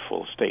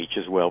handful stage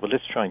as well, but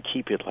let's try and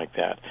keep it like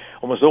that.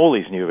 Almost all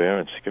these new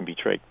variants can be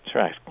traced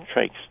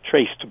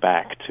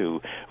back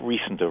to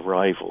recent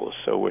arrivals,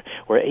 so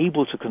we're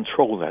able to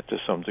control that to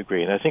some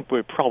degree, and I think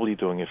we're probably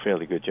doing a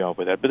fairly good job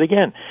with that. But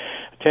again,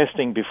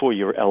 testing before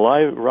you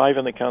arrive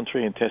in the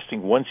country and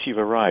testing once you've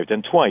arrived,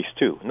 and twice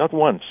too, not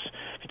once.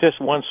 If you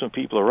test once when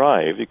people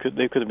arrive, they could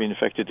have been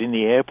infected in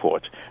the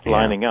airport,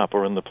 lining up,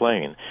 or on the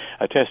plane.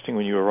 Testing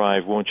when you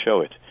arrive won't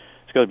show it.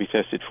 It's got to be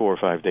tested 4 or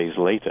 5 days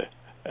later.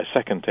 A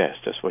second test,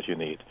 that's what you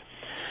need.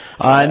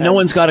 No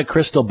one's got a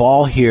crystal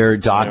ball here,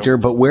 Doctor,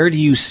 but where do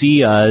you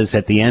see us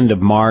at the end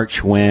of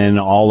March when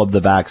all of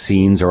the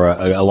vaccines, or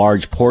a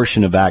large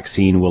portion of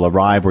vaccine, will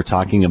arrive? We're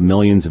talking of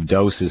millions of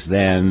doses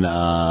then,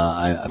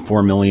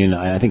 4 million,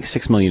 I think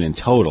 6 million in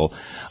total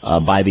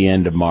by the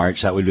end of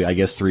March. That would be, I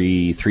guess,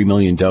 3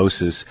 million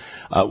doses.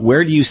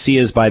 Where do you see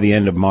us by the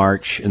end of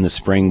March in the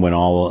spring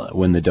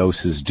when the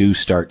doses do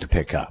start to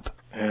pick up?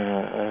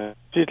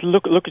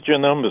 Look at your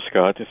numbers,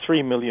 Scott.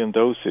 3 million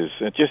doses.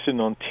 Just in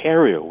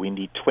Ontario, we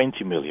need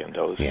 20 million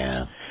doses.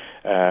 Yeah.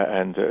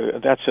 And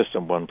that's just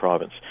in one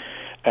province.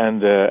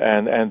 And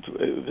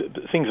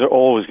things are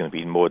always going to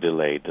be more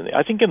delayed than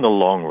I think in the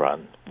long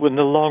run.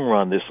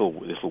 This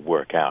will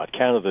work out.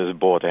 Canada has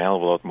bought a hell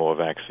of a lot more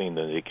vaccine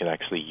than it can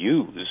actually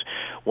use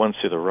once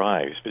it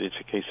arrives. But it's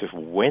a case of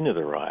when it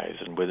arrives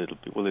and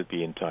will it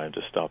be in time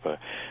to stop a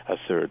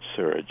third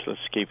surge. Let's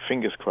keep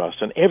fingers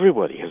crossed. And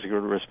everybody has a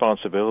good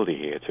responsibility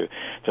here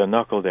to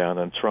knuckle down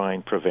and try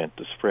and prevent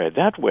the spread.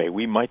 That way,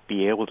 we might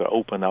be able to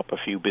open up a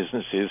few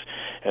businesses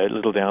a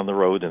little down the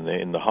road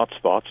in the hot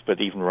spots, but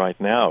even right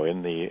now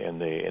in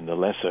the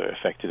lesser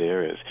affected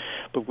areas.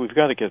 But we've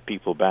got to get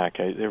people back.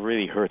 They're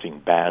really hurting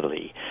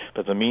badly.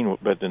 But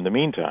in the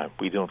meantime,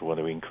 we don't want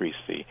to increase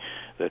the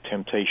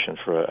temptation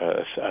for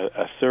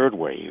a third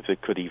wave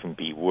that could even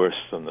be worse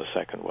than the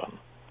second one.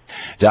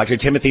 Dr.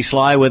 Timothy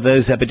Sly with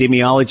us,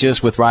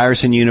 epidemiologist with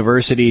Ryerson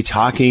University,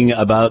 talking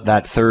about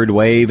that third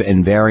wave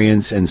and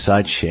variants and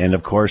such, and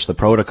of course the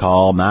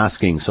protocol,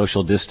 masking,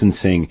 social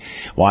distancing,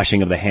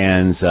 washing of the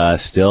hands,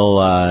 still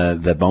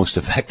the most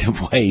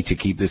effective way to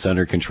keep this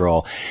under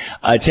control.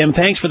 Tim,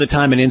 thanks for the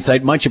time and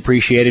insight. Much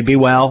appreciated. Be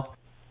well.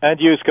 And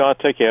you, Scott.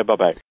 Take care.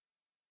 Bye-bye.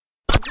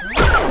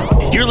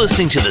 You're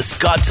listening to the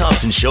Scott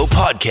Thompson Show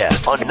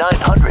podcast on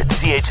 900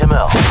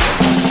 CHML.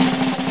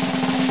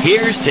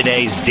 Here's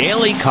today's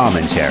daily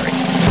commentary.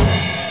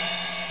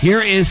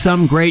 Here is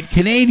some great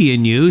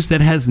Canadian news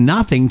that has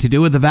nothing to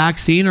do with the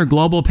vaccine or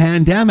global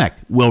pandemic.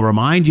 We'll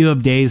remind you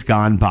of days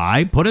gone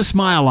by, put a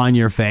smile on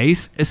your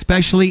face,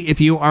 especially if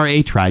you are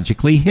a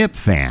Tragically Hip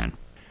fan.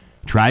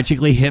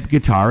 Tragically Hip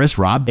guitarist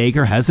Rob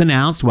Baker has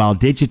announced, while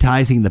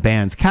digitizing the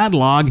band's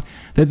catalog,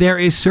 that there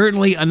is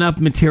certainly enough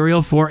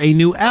material for a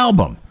new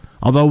album,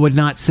 although would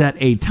not set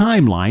a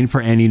timeline for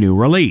any new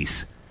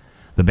release.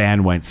 The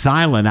band went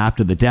silent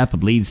after the death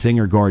of lead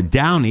singer Gord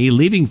Downie,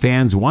 leaving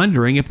fans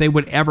wondering if they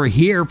would ever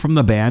hear from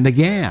the band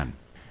again.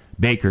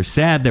 Baker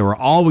said there were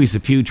always a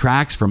few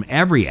tracks from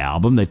every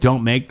album that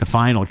don't make the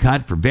final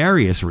cut for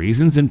various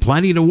reasons, and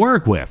plenty to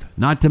work with,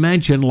 not to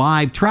mention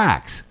live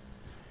tracks.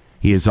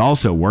 He is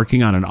also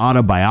working on an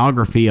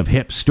autobiography of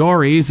Hip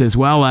stories, as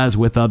well as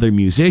with other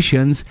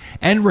musicians,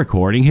 and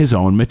recording his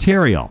own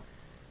material.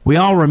 We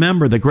all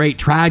remember the great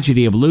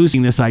tragedy of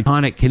losing this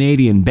iconic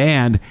Canadian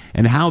band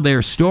and how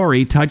their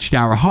story touched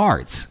our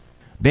hearts.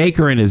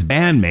 Baker and his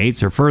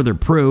bandmates are further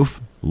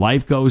proof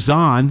life goes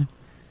on,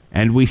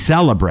 and we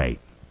celebrate.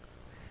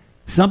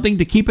 Something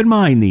to keep in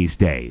mind these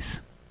days.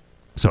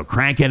 So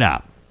crank it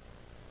up.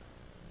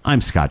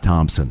 I'm Scott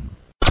Thompson.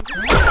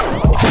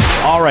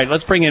 All right,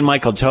 let's bring in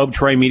Michael Taube,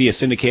 Troy Media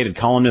syndicated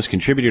columnist,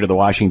 contributor to the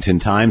Washington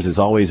Times. As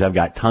always, I've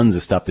got tons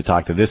of stuff to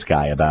talk to this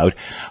guy about,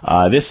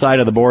 this side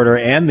of the border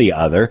and the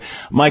other.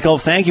 Michael,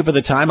 thank you for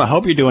the time. I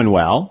hope you're doing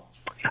well.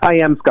 I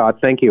am, Scott.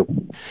 Thank you.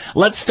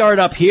 Let's start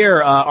up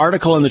here.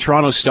 Article in the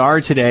Toronto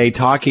Star today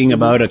talking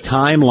about a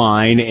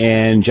timeline,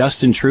 and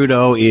Justin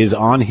Trudeau is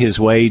on his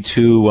way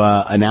to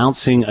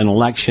announcing an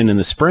election in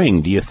the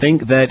spring. Do you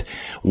think that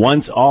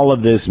once all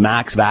of this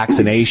max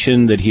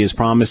vaccination that he has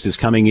promised is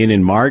coming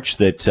in March,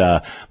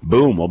 that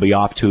boom, we'll be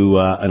off to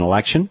an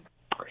election?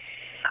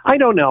 I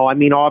don't know. I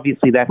mean,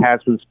 obviously that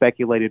has been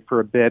speculated for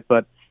a bit,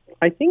 but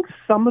I think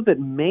some of it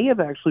may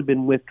have actually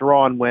been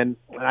withdrawn when,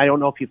 I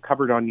don't know if you've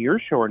covered on your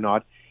show or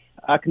not,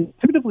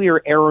 Conservative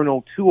leader Erin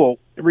O'Toole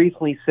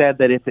recently said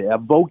that if a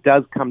vote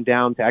does come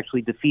down to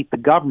actually defeat the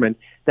government,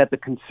 that the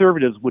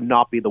Conservatives would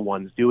not be the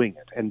ones doing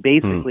it. And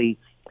basically,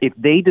 if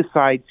they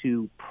decide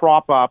to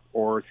prop up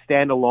or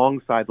stand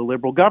alongside the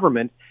Liberal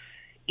government,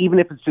 even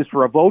if it's just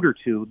for a vote or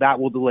two, that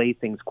will delay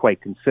things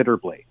quite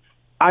considerably.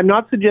 I'm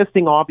not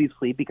suggesting,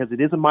 obviously, because it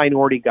is a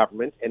minority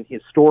government, and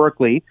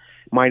historically,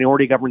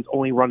 minority governments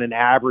only run an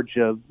average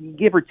of,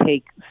 give or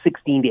take,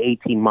 16 to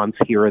 18 months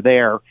here or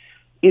there.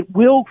 It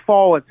will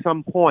fall at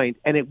some point,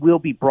 and it will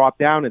be brought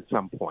down at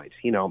some point.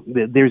 You know,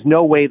 there's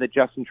no way that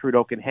Justin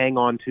Trudeau can hang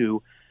on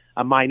to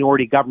a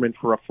minority government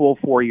for a full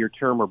 4-year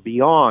term or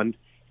beyond.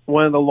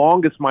 One of the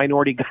longest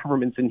minority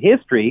governments in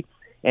history,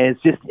 and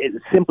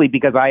it's simply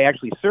because I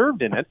actually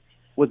served in it,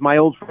 was my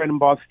old friend and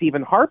boss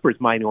Stephen Harper's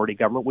minority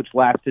government, which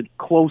lasted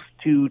close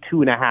to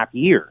 2.5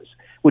 years,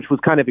 which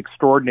was kind of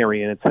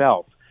extraordinary in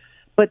itself.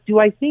 But do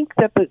I think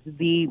that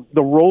the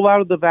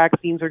rollout of the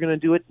vaccines are going to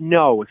do it?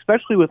 No,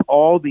 especially with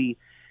all the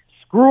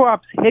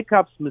screw-ups,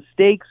 hiccups,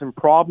 mistakes, and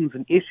problems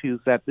and issues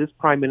that this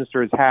prime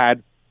minister has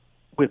had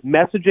with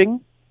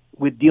messaging,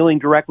 with dealing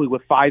directly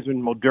with Pfizer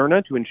and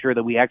Moderna to ensure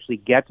that we actually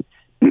get,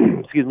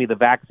 the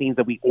vaccines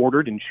that we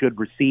ordered and should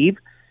receive.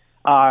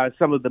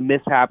 Some of the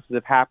mishaps that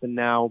have happened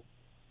now,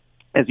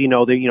 as you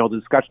know, the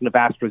discussion of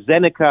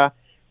AstraZeneca,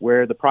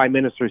 where the prime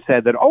minister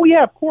said that, oh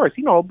yeah, of course,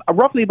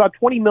 roughly about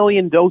 20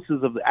 million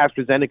doses of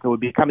AstraZeneca would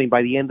be coming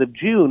by the end of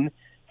June,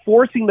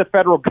 forcing the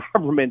federal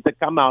government to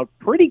come out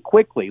pretty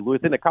quickly,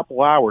 within a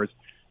couple hours,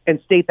 and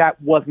state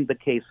that wasn't the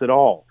case at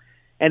all.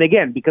 And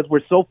again, because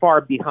we're so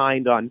far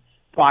behind on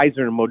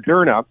Pfizer and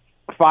Moderna,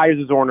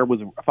 Pfizer's order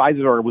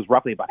was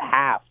roughly about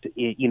half,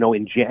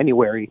 in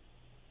January.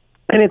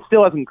 And it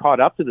still hasn't caught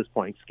up to this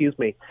point,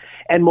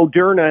 And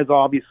Moderna is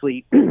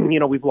obviously,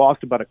 we've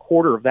lost about a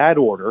quarter of that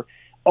order.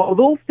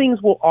 Although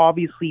things will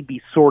obviously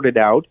be sorted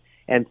out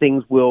and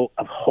things will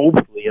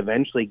hopefully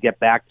eventually get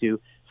back to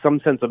some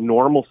sense of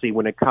normalcy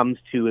when it comes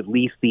to at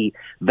least the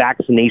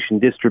vaccination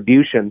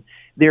distribution,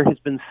 there has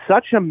been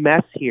such a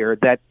mess here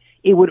that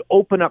it would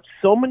open up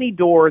so many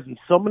doors and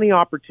so many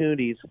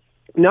opportunities,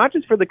 not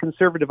just for the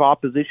Conservative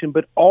opposition,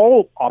 but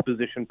all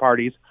opposition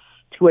parties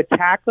to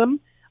attack them.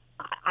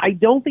 I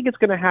don't think it's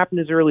going to happen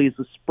as early as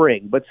the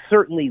spring, but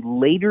certainly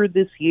later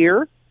this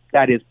year,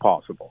 that is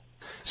possible.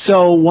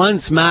 So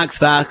once max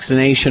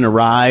vaccination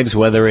arrives,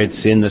 whether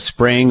it's in the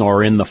spring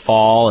or in the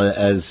fall,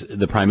 as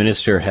the Prime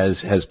Minister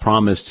has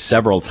promised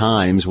several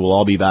times, we'll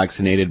all be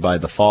vaccinated by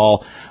the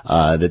fall,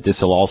 that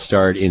this will all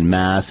start in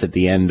mass at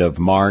the end of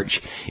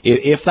March.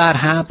 If that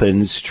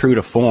happens, true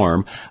to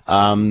form,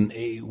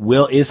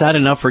 is that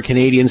enough for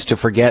Canadians to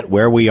forget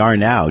where we are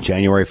now,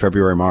 January,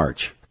 February,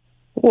 March?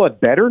 Well, it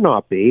better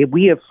not be.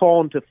 We have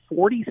fallen to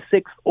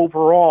 46th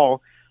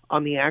overall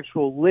on the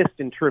actual list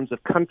in terms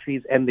of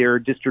countries and their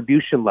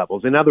distribution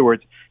levels. In other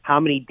words, how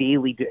many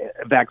daily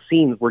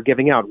vaccines we're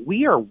giving out.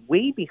 We are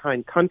way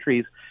behind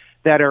countries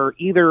that are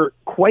either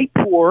quite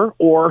poor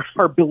or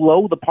are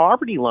below the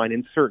poverty line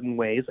in certain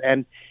ways.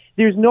 And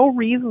there's no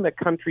reason that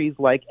countries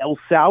like El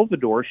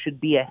Salvador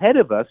should be ahead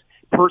of us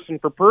person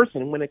for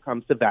person when it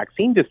comes to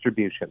vaccine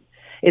distribution.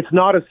 It's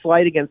not a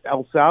slight against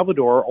El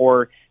Salvador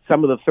or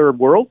some of the third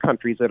world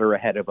countries that are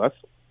ahead of us,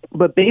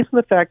 but based on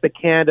the fact that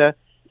Canada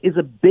is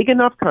a big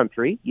enough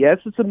country, yes,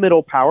 it's a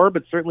middle power,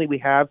 but certainly we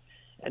have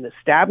an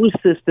established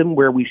system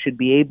where we should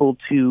be able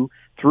to,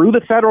 through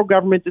the federal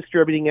government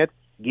distributing it,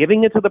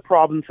 giving it to the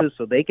provinces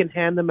so they can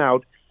hand them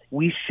out,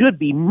 we should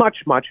be much,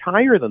 much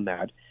higher than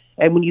that.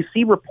 And when you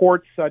see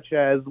reports such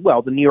as,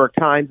 well, the New York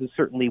Times is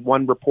certainly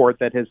one report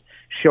that has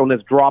shown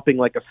us dropping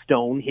like a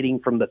stone, hitting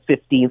from the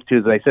 15th to,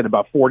 as I said,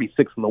 about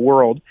 46 in the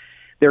world.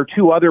 There are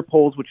two other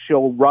polls which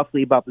show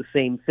roughly about the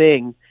same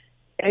thing.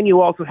 And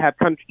you also have,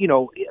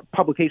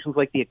 publications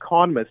like The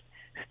Economist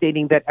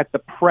stating that at the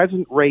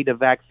present rate of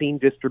vaccine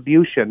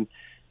distribution,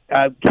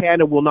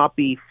 Canada will not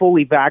be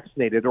fully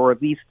vaccinated, or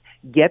at least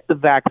get the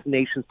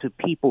vaccinations to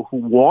people who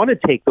want to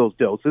take those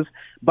doses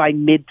by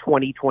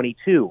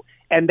mid-2022.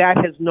 And that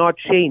has not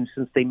changed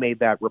since they made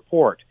that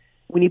report.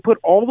 When you put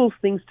all those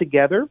things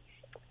together,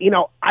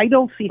 I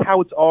don't see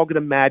how it's all going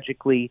to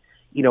magically,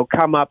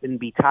 come up and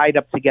be tied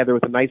up together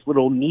with a nice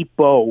little neat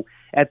bow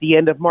at the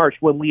end of March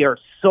when we are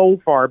so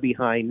far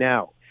behind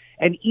now.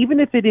 And even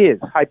if it is,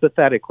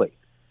 hypothetically,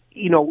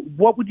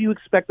 what would you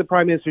expect the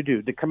Prime Minister to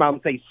do? To come out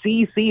and say,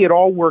 see, it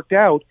all worked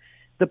out?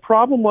 The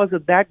problem was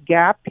that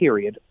gap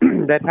period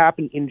that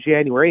happened in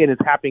January and is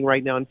happening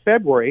right now in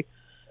February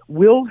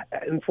will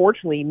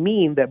unfortunately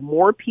mean that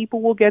more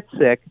people will get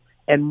sick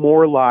and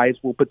more lives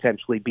will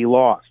potentially be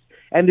lost.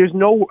 And there's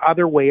no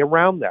other way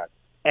around that.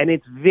 And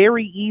it's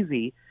very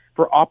easy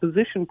for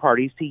opposition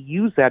parties to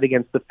use that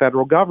against the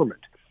federal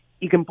government.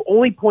 You can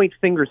only point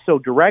fingers so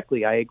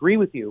directly, I agree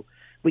with you,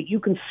 but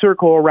you can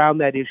circle around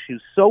that issue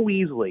so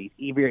easily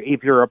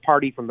if you're a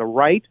party from the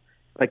right,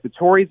 like the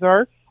Tories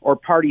are, or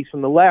parties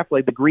from the left,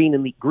 like the Greens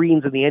and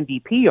the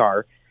NDP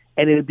are,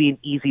 and it would be an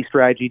easy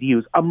strategy to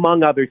use,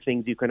 among other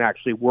things you can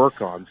actually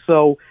work on.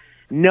 So,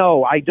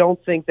 no, I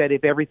don't think that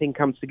if everything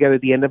comes together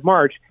at the end of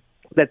March,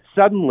 that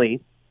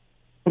suddenly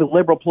the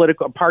Liberal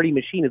political party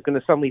machine is going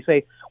to suddenly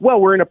say,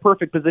 well, we're in a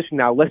perfect position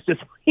now. Let's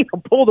just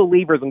pull the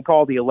levers and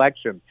call the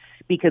election.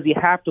 Because you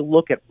have to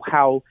look at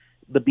how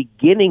the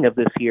beginning of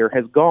this year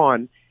has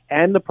gone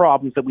and the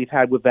problems that we've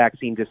had with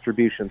vaccine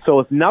distribution. So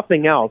if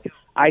nothing else,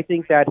 I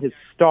think that has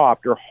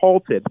stopped or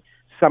halted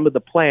some of the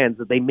plans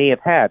that they may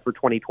have had for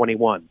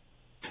 2021.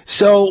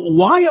 So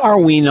why are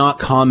we not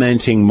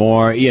commenting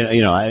more?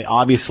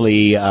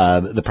 Obviously,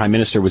 the Prime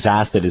Minister was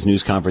asked at his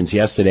news conference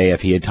yesterday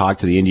if he had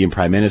talked to the Indian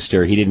Prime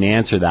Minister. He didn't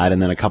answer that. And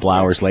then a couple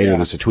hours later,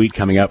 there's a tweet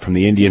coming up from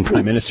the Indian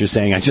Prime Minister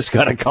saying, I just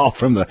got a call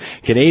from the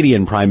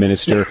Canadian Prime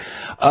Minister.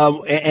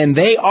 And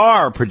they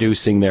are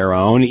producing their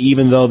own,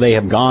 even though they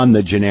have gone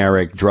the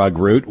generic drug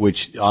route,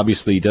 which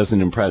obviously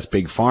doesn't impress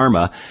Big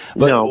Pharma.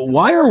 But no.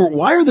 Why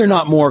are there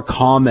not more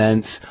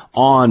comments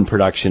on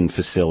production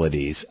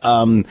facilities?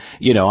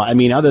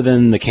 Other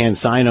than the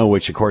CanSino,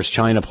 which of course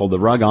China pulled the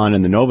rug on,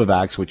 and the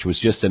Novavax, which was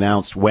just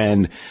announced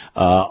when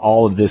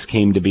all of this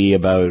came to be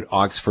about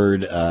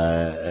Oxford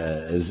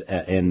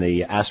and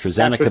the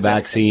AstraZeneca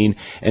vaccine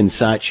and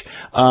such.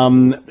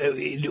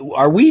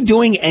 Are we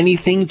doing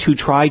anything to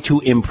try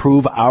to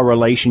improve our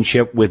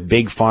relationship with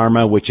Big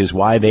Pharma, which is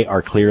why they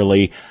are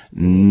clearly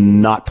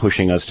not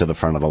pushing us to the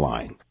front of the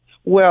line?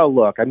 Well,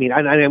 look,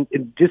 and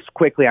just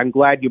quickly, I'm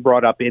glad you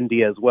brought up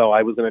India as well.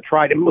 I was going to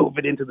try to move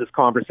it into this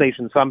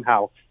conversation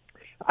somehow.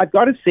 I've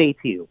got to say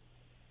to you,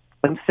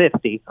 I'm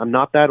 50. I'm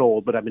not that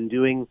old, but I've been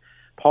doing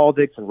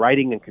politics and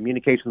writing and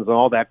communications and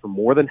all that for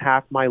more than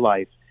half my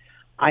life.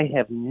 I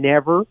have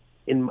never,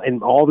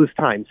 in all this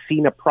time,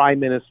 seen a prime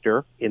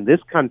minister in this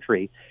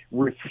country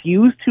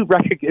refuse to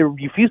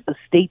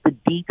state the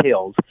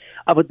details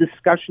of a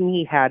discussion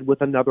he had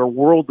with another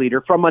world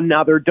leader from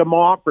another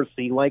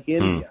democracy like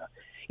India.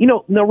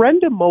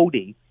 Narendra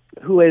Modi,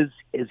 who, as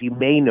you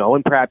may know,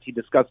 and perhaps you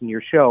discussed in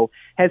your show,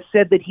 has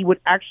said that he would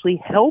actually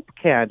help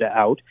Canada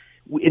out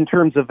in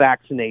terms of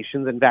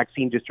vaccinations and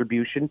vaccine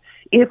distribution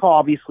if,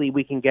 obviously,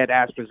 we can get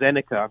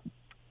AstraZeneca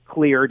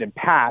cleared and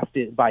passed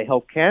by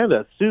Health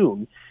Canada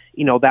soon.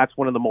 That's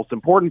one of the most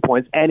important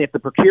points. And if the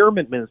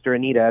procurement minister,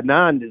 Anita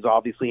Anand, is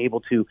obviously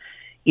able to,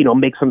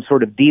 make some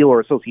sort of deal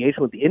or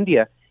association with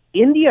India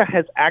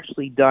has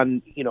actually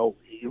done,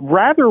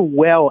 rather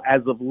well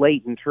as of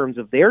late in terms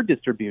of their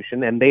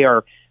distribution, and they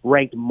are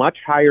ranked much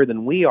higher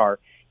than we are.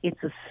 It's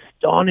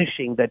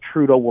astonishing that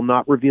Trudeau will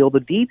not reveal the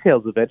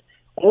details of it.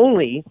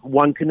 Only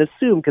one can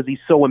assume because he's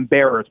so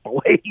embarrassed by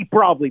what he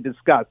probably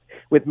discussed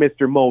with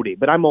Mr. Modi,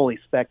 but I'm only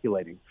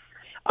speculating.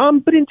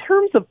 But in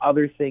terms of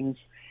other things,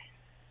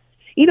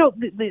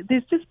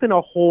 there's just been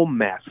a whole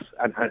mess.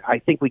 And I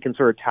think we can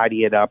sort of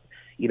tidy it up,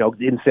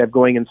 instead of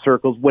going in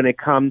circles when it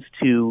comes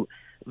to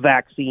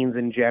vaccines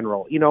in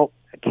general.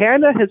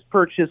 Canada has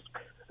purchased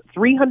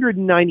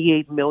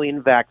 398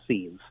 million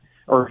vaccines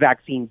or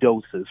vaccine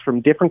doses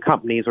from different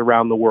companies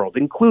around the world,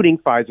 including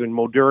Pfizer and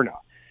Moderna.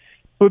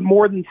 But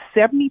more than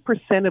 70%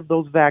 of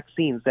those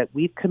vaccines that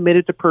we've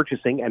committed to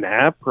purchasing and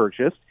have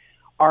purchased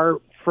are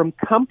from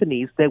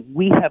companies that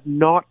we have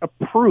not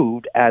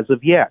approved as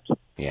of yet.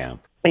 Yeah.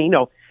 And,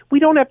 we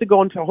don't have to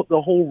go into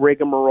the whole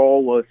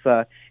rigmarole with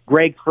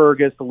Greg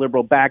Fergus, the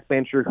Liberal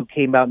backbencher, who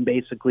came out and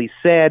basically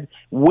said,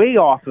 way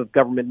off of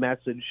government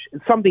message,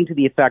 something to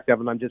the effect of,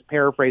 and I'm just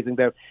paraphrasing,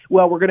 that,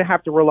 well, we're going to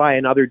have to rely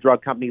on other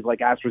drug companies like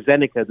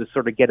AstraZeneca to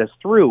sort of get us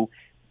through.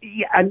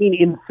 Yeah,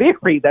 in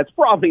theory, that's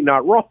probably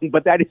not wrong,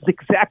 but that is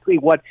exactly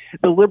what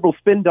the Liberal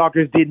spin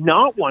doctors did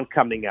not want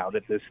coming out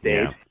at this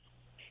stage. Yeah.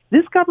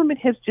 This government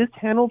has just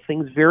handled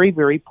things very,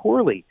 very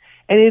poorly.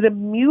 And it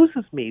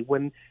amuses me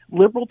when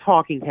Liberal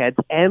talking heads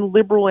and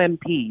Liberal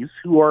MPs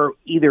who are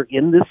either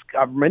in this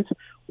government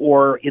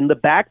or in the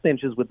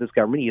backbenches with this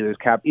government, either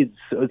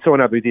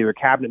either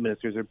cabinet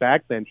ministers or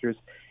backbenchers,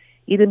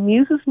 it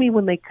amuses me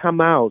when they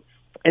come out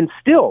and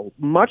still,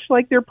 much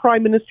like their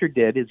prime minister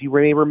did, as you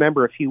may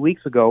remember a few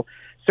weeks ago,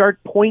 start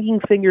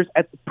pointing fingers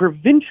at the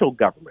provincial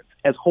governments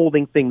as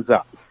holding things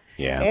up.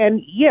 Yeah.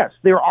 And yes,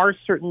 there are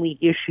certainly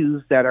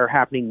issues that are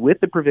happening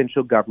with the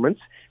provincial governments.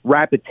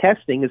 Rapid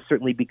testing has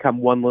certainly become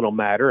one little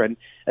matter, and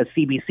a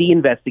CBC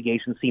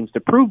investigation seems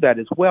to prove that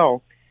as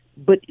well.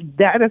 But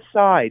that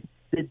aside,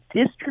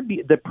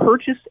 the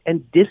purchase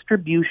and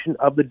distribution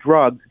of the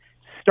drugs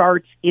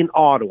starts in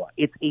Ottawa.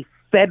 It's a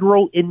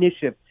federal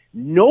initiative.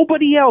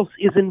 Nobody else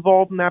is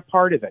involved in that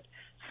part of it.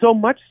 So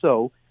much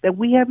so that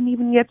we haven't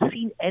even yet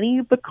seen any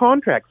of the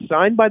contracts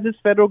signed by this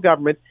federal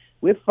government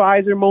with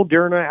Pfizer,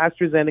 Moderna,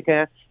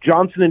 AstraZeneca,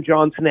 Johnson &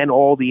 Johnson, and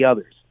all the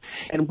others.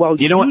 And while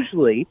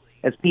usually,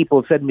 as people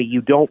have said to me,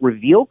 you don't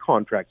reveal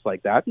contracts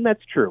like that, and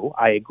that's true,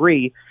 I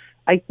agree,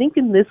 I think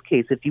in this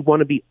case, if you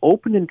want to be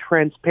open and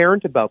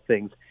transparent about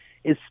things,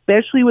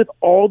 especially with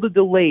all the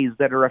delays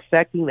that are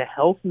affecting the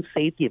health and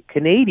safety of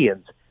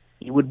Canadians,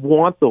 you would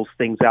want those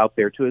things out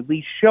there to at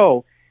least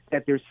show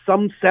that there's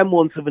some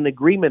semblance of an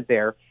agreement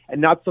there and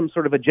not some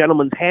sort of a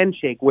gentleman's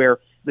handshake where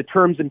the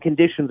terms and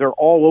conditions are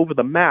all over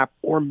the map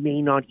or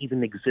may not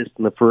even exist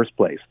in the first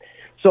place.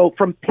 So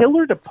from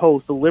pillar to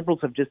post, the Liberals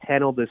have just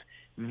handled this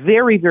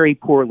very, very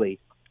poorly.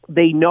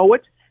 They know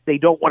it. They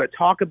don't want to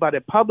talk about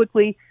it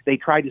publicly. They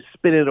try to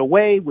spin it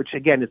away, which,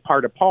 again, is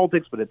part of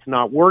politics, but it's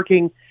not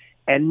working.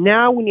 And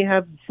now when you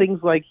have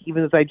things like,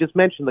 even as I just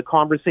mentioned, the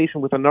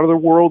conversation with another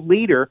world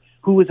leader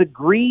who has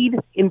agreed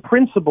in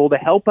principle to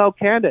help out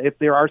Canada if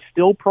there are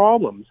still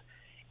problems,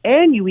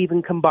 and you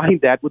even combine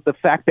that with the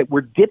fact that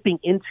we're dipping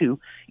into,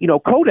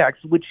 Codex,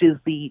 which is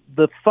the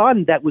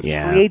fund that was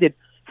created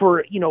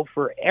for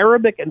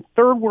Arabic and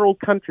third world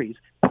countries,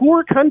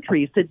 poor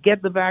countries, to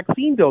get the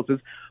vaccine doses.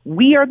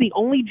 We are the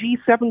only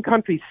G7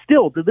 country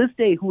still to this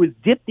day who has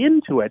dipped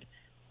into it.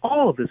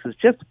 All of this is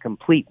just a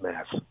complete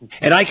mess.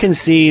 And I can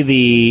see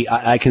the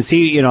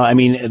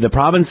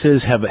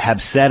provinces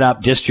have set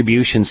up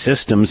distribution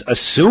systems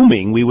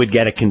assuming we would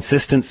get a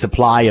consistent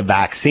supply of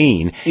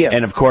vaccine. Yeah.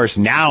 And of course,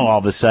 now all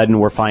of a sudden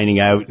we're finding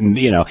out,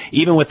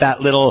 even with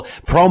that little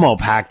promo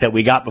pack that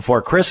we got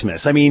before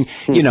Christmas,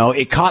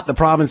 it caught the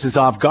provinces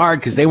off guard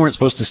because they weren't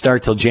supposed to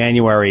start till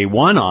January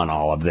 1 on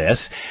all of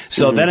this.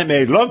 So then it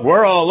made, look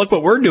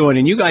what we're doing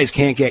and you guys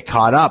can't get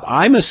caught up.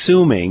 I'm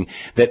assuming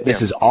that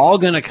this is all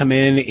going to come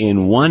in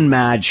one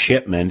mad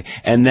shipment,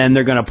 and then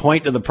they're going to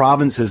point to the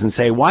provinces and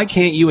say, why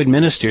can't you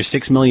administer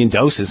 6 million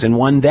doses in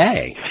one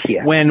day?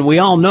 Yeah. When we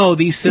all know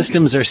these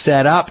systems are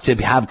set up to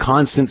have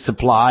constant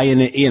supply, and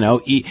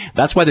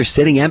that's why they're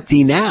sitting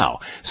empty now.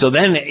 So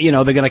then,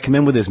 they're going to come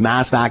in with this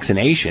mass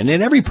vaccination,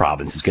 and every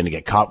province is going to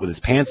get caught with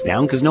its pants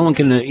down because no one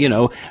can,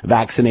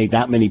 vaccinate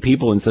that many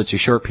people in such a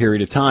short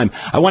period of time.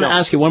 I want to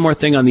ask you one more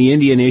thing on the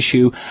Indian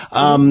issue.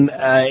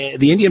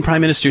 The Indian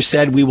Prime Minister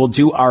said we will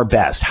do our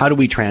best. How do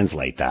we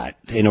translate that?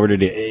 In order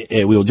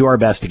to, we will do our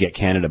best to get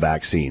Canada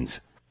vaccines.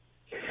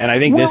 And I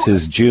think this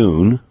is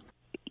June.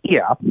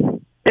 Yeah.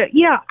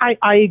 Yeah,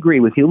 I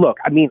agree with you. Look,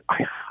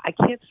 I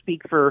can't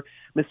speak for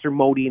Mr.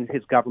 Modi and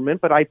his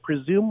government, but I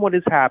presume what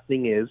is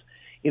happening is,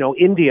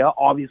 India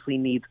obviously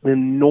needs an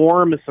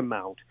enormous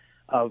amount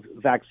of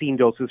vaccine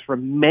doses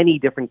from many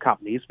different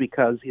companies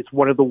because it's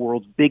one of the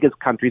world's biggest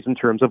countries in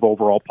terms of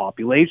overall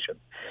population.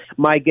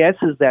 My guess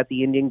is that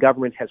the Indian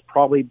government has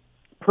probably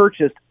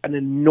purchased an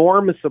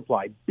enormous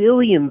supply,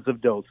 billions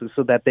of doses,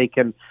 so that they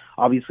can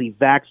obviously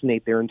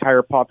vaccinate their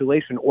entire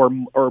population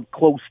or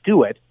close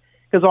to it.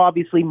 Because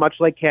obviously, much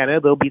like Canada,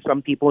 there'll be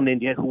some people in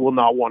India who will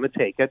not want to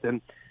take it,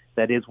 and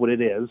that is what it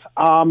is.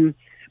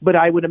 But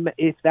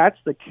if that's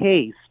the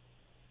case,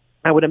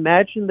 I would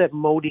imagine that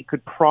Modi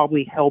could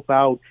probably help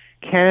out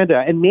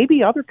Canada and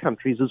maybe other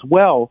countries as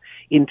well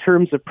in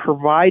terms of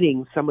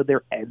providing some of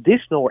their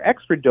additional or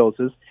extra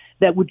doses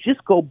that would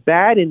just go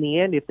bad in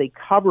the end if they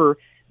cover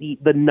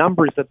the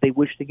numbers that they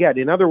wish to get.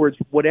 In other words,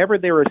 whatever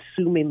they're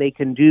assuming they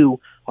can do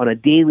on a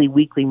daily,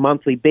 weekly,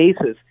 monthly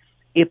basis,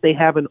 if they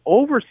have an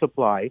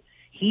oversupply,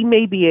 he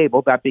may be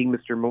able, that being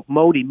Mr.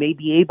 Modi, may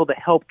be able to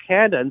help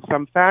Canada in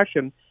some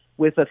fashion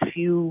with a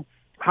few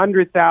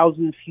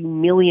 100,000, few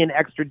million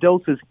extra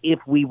doses if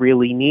we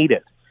really need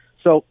it.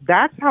 So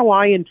that's how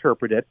I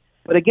interpret it.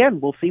 But again,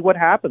 we'll see what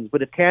happens.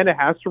 But if Canada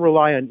has to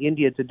rely on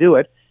India to do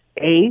it,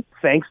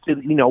 thanks to,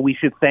 we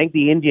should thank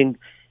the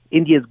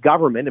India's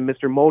government and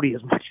Mr. Modi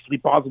as much as we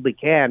possibly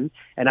can.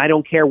 And I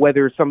don't care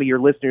whether some of your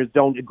listeners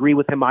don't agree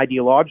with him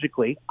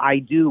ideologically. I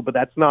do, but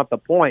that's not the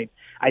point.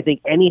 I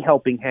think any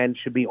helping hand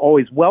should be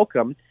always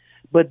welcome.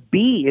 But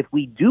B, if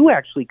we do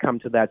actually come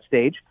to that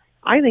stage,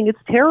 I think it's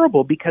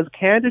terrible because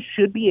Canada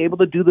should be able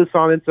to do this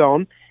on its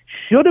own,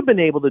 should have been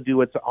able to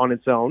do it on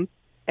its own.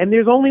 And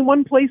there's only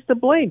one place to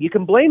blame. You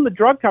can blame the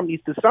drug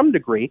companies to some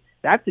degree.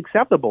 That's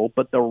acceptable.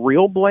 But the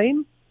real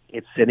blame,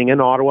 it's sitting in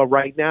Ottawa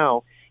right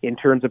now in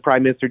terms of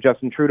Prime Minister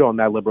Justin Trudeau and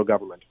that Liberal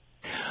government.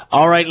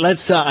 All right,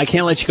 I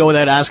can't let you go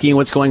without asking you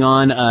what's going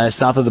on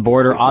south of the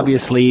border.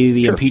 Obviously,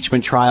 the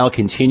impeachment trial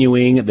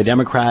continuing. The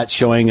Democrats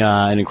showing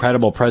an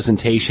incredible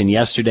presentation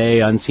yesterday,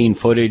 unseen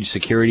footage,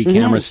 security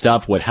camera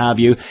stuff, what have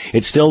you.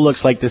 It still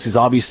looks like this is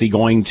obviously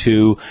going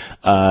to,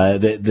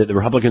 the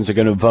Republicans are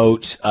going to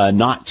vote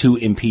not to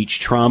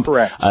impeach Trump.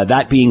 Correct.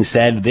 That being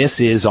said, this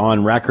is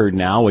on record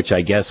now, which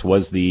I guess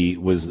was the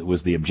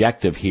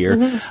objective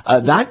here.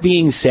 That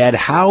being said,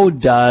 how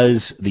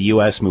does the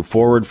U.S. move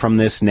forward from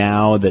this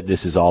now that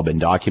this has all been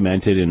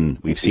documented and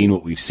we've seen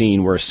what we've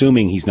seen? We're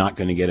assuming he's not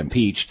going to get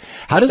impeached.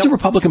 How does the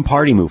Republican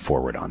Party move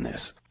forward on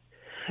this?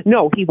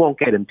 No, he won't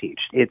get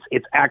impeached. It's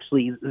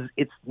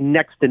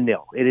next to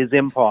nil. It is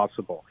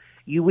impossible.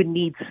 You would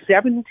need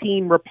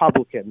 17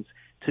 Republicans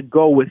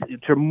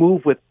to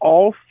move with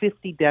all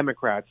 50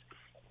 Democrats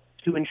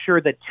to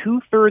ensure that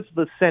 2/3 of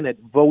the Senate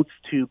votes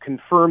to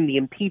confirm the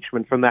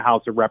impeachment from the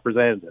House of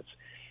Representatives.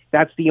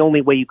 That's the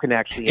only way you can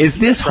actually. Is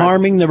this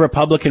harming the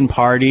Republican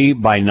Party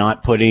by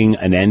not putting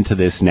an end to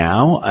this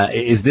now?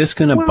 Is this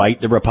going to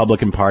bite the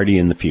Republican Party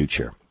in the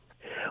future?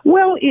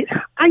 Well,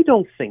 I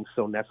don't think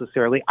so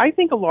necessarily. I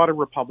think a lot of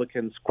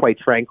Republicans, quite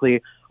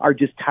frankly, are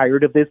just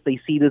tired of this. They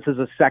see this as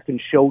a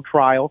second show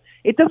trial.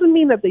 It doesn't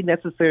mean that they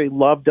necessarily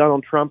love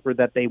Donald Trump or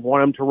that they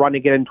want him to run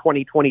again in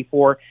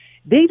 2024.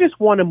 They just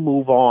want to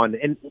move on.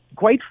 And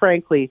quite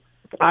frankly,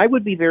 I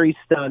would be very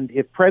stunned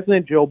if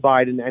President Joe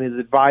Biden and his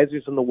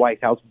advisors in the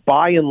White House,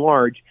 by and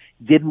large,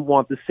 didn't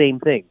want the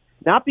same thing.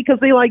 Not because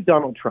they like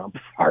Donald Trump,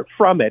 far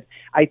from it.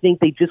 I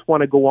think they just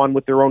want to go on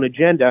with their own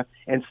agenda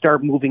and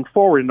start moving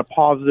forward in a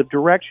positive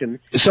direction.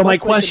 So my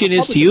question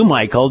is to you,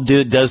 Michael,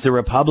 does the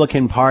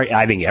Republican Party,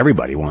 I think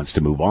everybody wants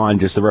to move on,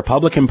 does the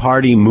Republican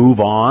Party move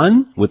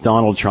on with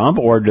Donald Trump,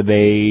 or do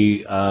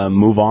they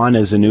move on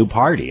as a new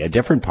party, a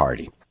different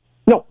party?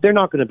 No, they're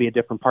not going to be a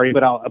different party,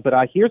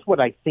 but here's what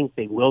I think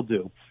they will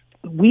do.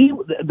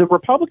 The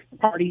Republican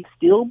Party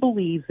still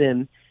believes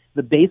in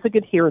the basic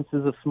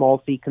adherences of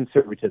small c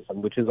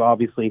conservatism, which is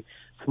obviously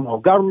small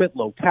government,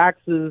 low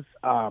taxes,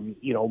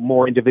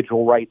 more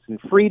individual rights and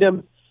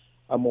freedom,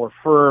 a more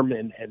firm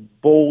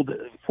and bold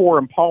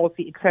foreign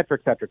policy, et cetera,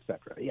 et cetera, et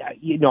cetera.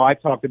 Yeah,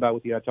 I've talked about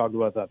with you, I've talked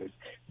about with others.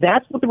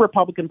 That's what the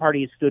Republican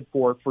Party has stood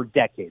for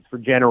decades, for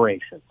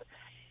generations.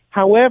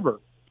 However,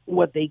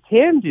 what they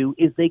can do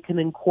is they can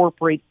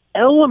incorporate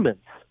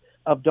elements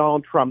of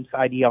Donald Trump's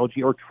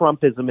ideology or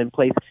Trumpism in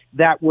place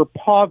that were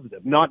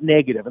positive, not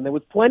negative. And there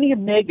was plenty of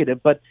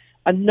negative, but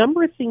a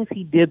number of things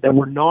he did that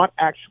were not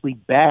actually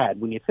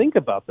bad when you think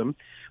about them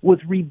was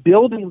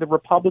rebuilding the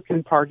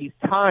Republican Party's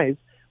ties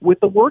with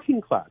the working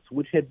class,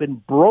 which had been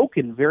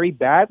broken very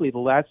badly the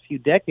last few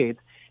decades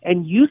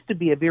and used to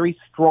be a very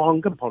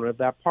strong component of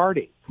that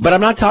party. But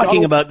I'm not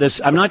talking about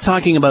this. I'm not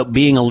talking about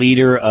being a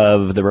leader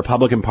of the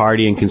Republican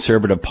Party and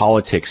conservative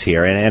politics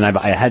here. And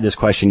I had this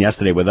question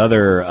yesterday with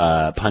other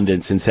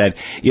pundits and said,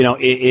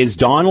 is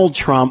Donald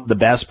Trump the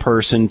best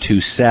person to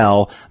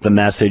sell the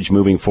message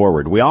moving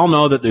forward? We all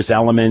know that there's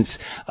elements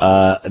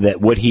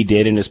that what he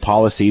did in his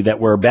policy that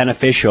were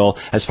beneficial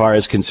as far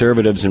as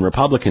conservatives and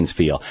Republicans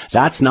feel.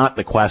 That's not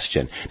the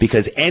question,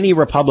 because any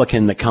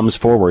Republican that comes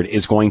forward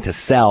is going to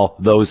sell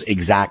those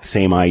exact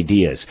same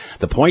ideas.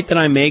 The point that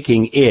I'm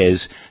making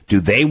is,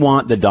 do they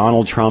want the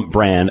Donald Trump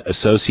brand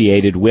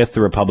associated with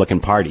the Republican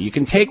Party? You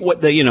can take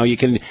you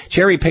can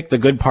cherry pick the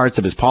good parts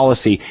of his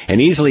policy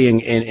and easily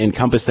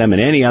encompass them in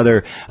any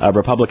other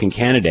Republican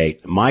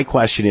candidate. My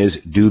question is,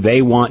 do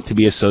they want to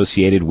be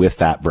associated with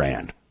that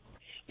brand?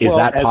 Is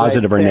that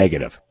positive or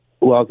negative?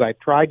 Well, as I've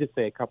tried to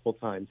say a couple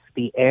times,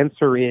 the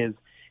answer is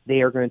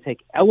they are going to take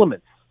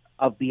elements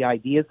of the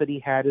ideas that he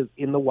had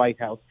in the White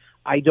House.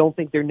 I don't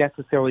think they're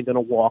necessarily going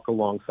to walk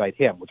alongside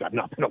him, which I've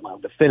not been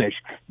allowed to finish.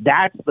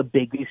 That's the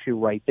big issue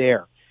right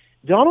there.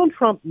 Donald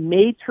Trump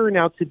may turn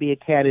out to be a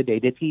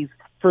candidate if he's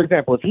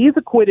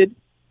acquitted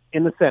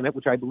in the Senate,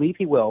 which I believe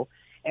he will,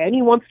 and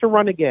he wants to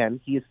run again.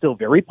 He is still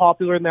very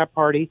popular in that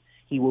party.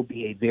 He will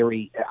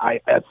be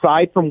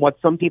aside from what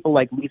some people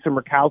like Lisa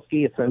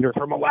Murkowski, a senator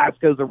from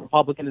Alaska, as a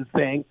Republican, is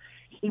saying,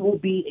 he will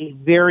be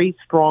a very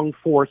strong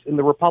force in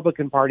the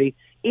Republican Party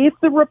if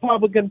the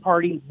Republican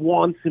Party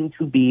wants him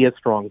to be a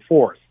strong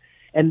force.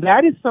 And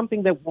that is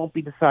something that won't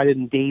be decided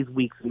in days,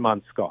 weeks, and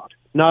months, Scott.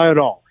 Not at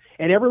all.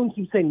 And everyone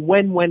keeps saying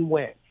when.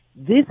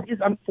 This is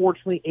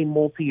unfortunately a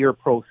multi-year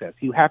process.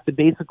 You have to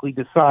basically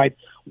decide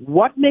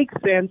what makes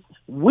sense,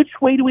 which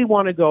way do we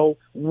want to go,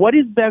 what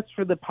is best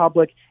for the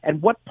public,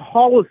 and what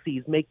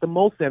policies make the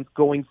most sense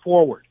going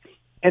forward.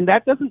 And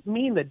that doesn't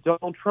mean that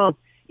Donald Trump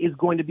is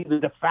going to be the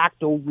de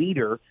facto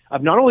leader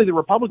of not only the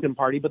Republican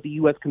Party, but the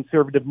U.S.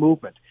 conservative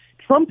movement.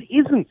 Trump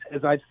isn't,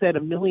 as I've said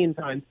a million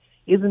times,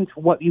 isn't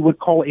what you would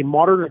call a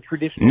modern or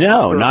traditional.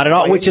 No, not at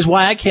all, which is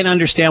why I can't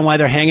understand why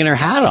they're hanging their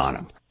hat on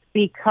him.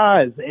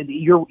 Because, and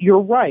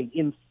you're right,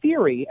 in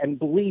theory, and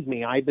believe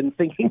me, I've been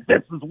thinking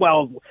this as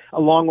well,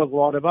 along with a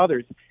lot of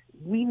others,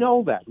 we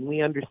know that, and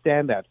we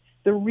understand that.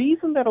 The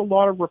reason that a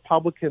lot of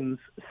Republicans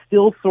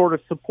still sort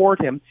of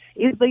support him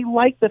is they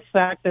like the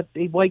fact that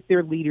they like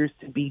their leaders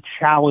to be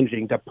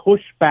challenging, to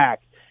push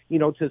back,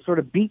 to sort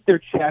of beat their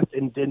chest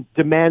and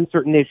demand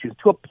certain issues,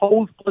 to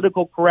oppose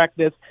political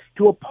correctness,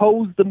 to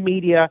oppose the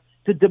media,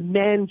 to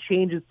demand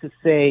changes to,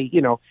 say,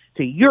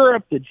 to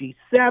Europe, the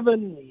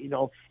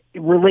G7,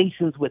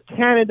 relations with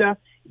Canada.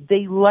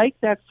 They like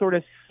that sort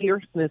of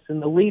fierceness in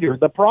the leader.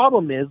 The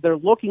problem is they're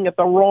looking at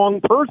the wrong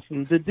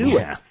person to do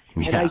it.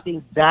 And I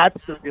think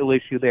that's the real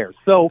issue there.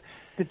 So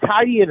to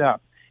tidy it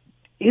up,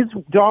 is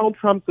Donald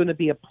Trump going to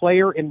be a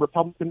player in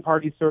Republican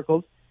Party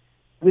circles?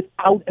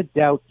 Without a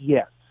doubt,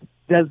 yes.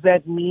 Does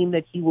that mean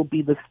that he will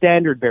be the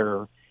standard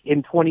bearer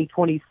in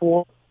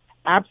 2024?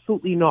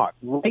 Absolutely not.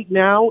 Right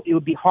now, it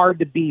would be hard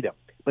to beat him.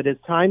 But as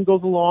time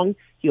goes along,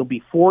 he'll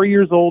be 4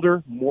 years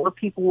older. More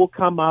people will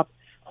come up.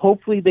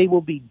 Hopefully they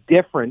will be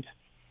different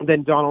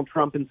than Donald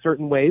Trump in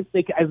certain ways.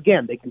 They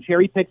can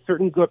cherry pick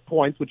certain good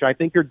points, which I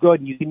think are good,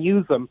 and you can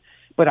use them.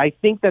 But I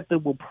think that the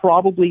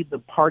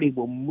party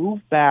will move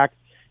back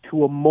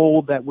to a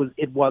mold that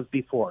it was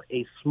before,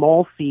 a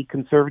small C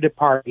conservative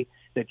party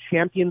that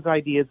champions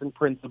ideas and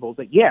principles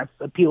that, yes,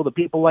 appeal to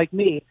people like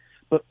me,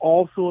 but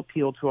also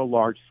appeal to a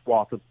large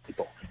swath of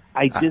people.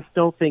 I just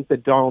don't think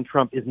that Donald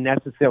Trump is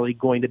necessarily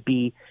going to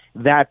be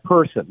that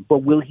person. But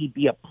will he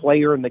be a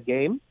player in the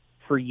game?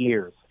 For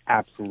years,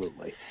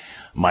 absolutely.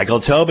 Michael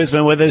Taube has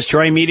been with us,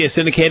 Troy Media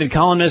syndicated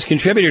columnist,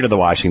 contributor to the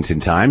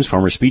Washington Times,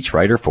 former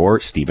speechwriter for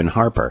Stephen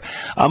Harper.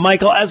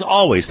 Michael, as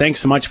always,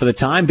 thanks so much for the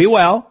time. Be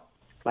well.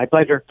 My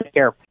pleasure. Take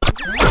care.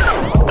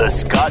 The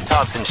Scott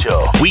Thompson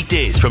Show,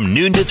 weekdays from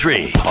noon to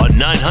 3 on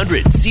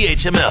 900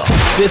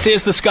 CHML. This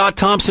is the Scott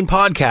Thompson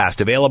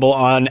Podcast, available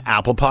on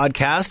Apple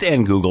Podcast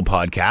and Google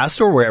Podcast,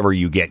 or wherever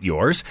you get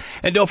yours.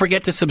 And don't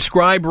forget to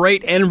subscribe,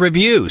 rate, and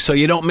review so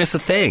you don't miss a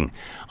thing.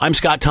 I'm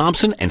Scott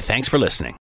Thompson, and thanks for listening.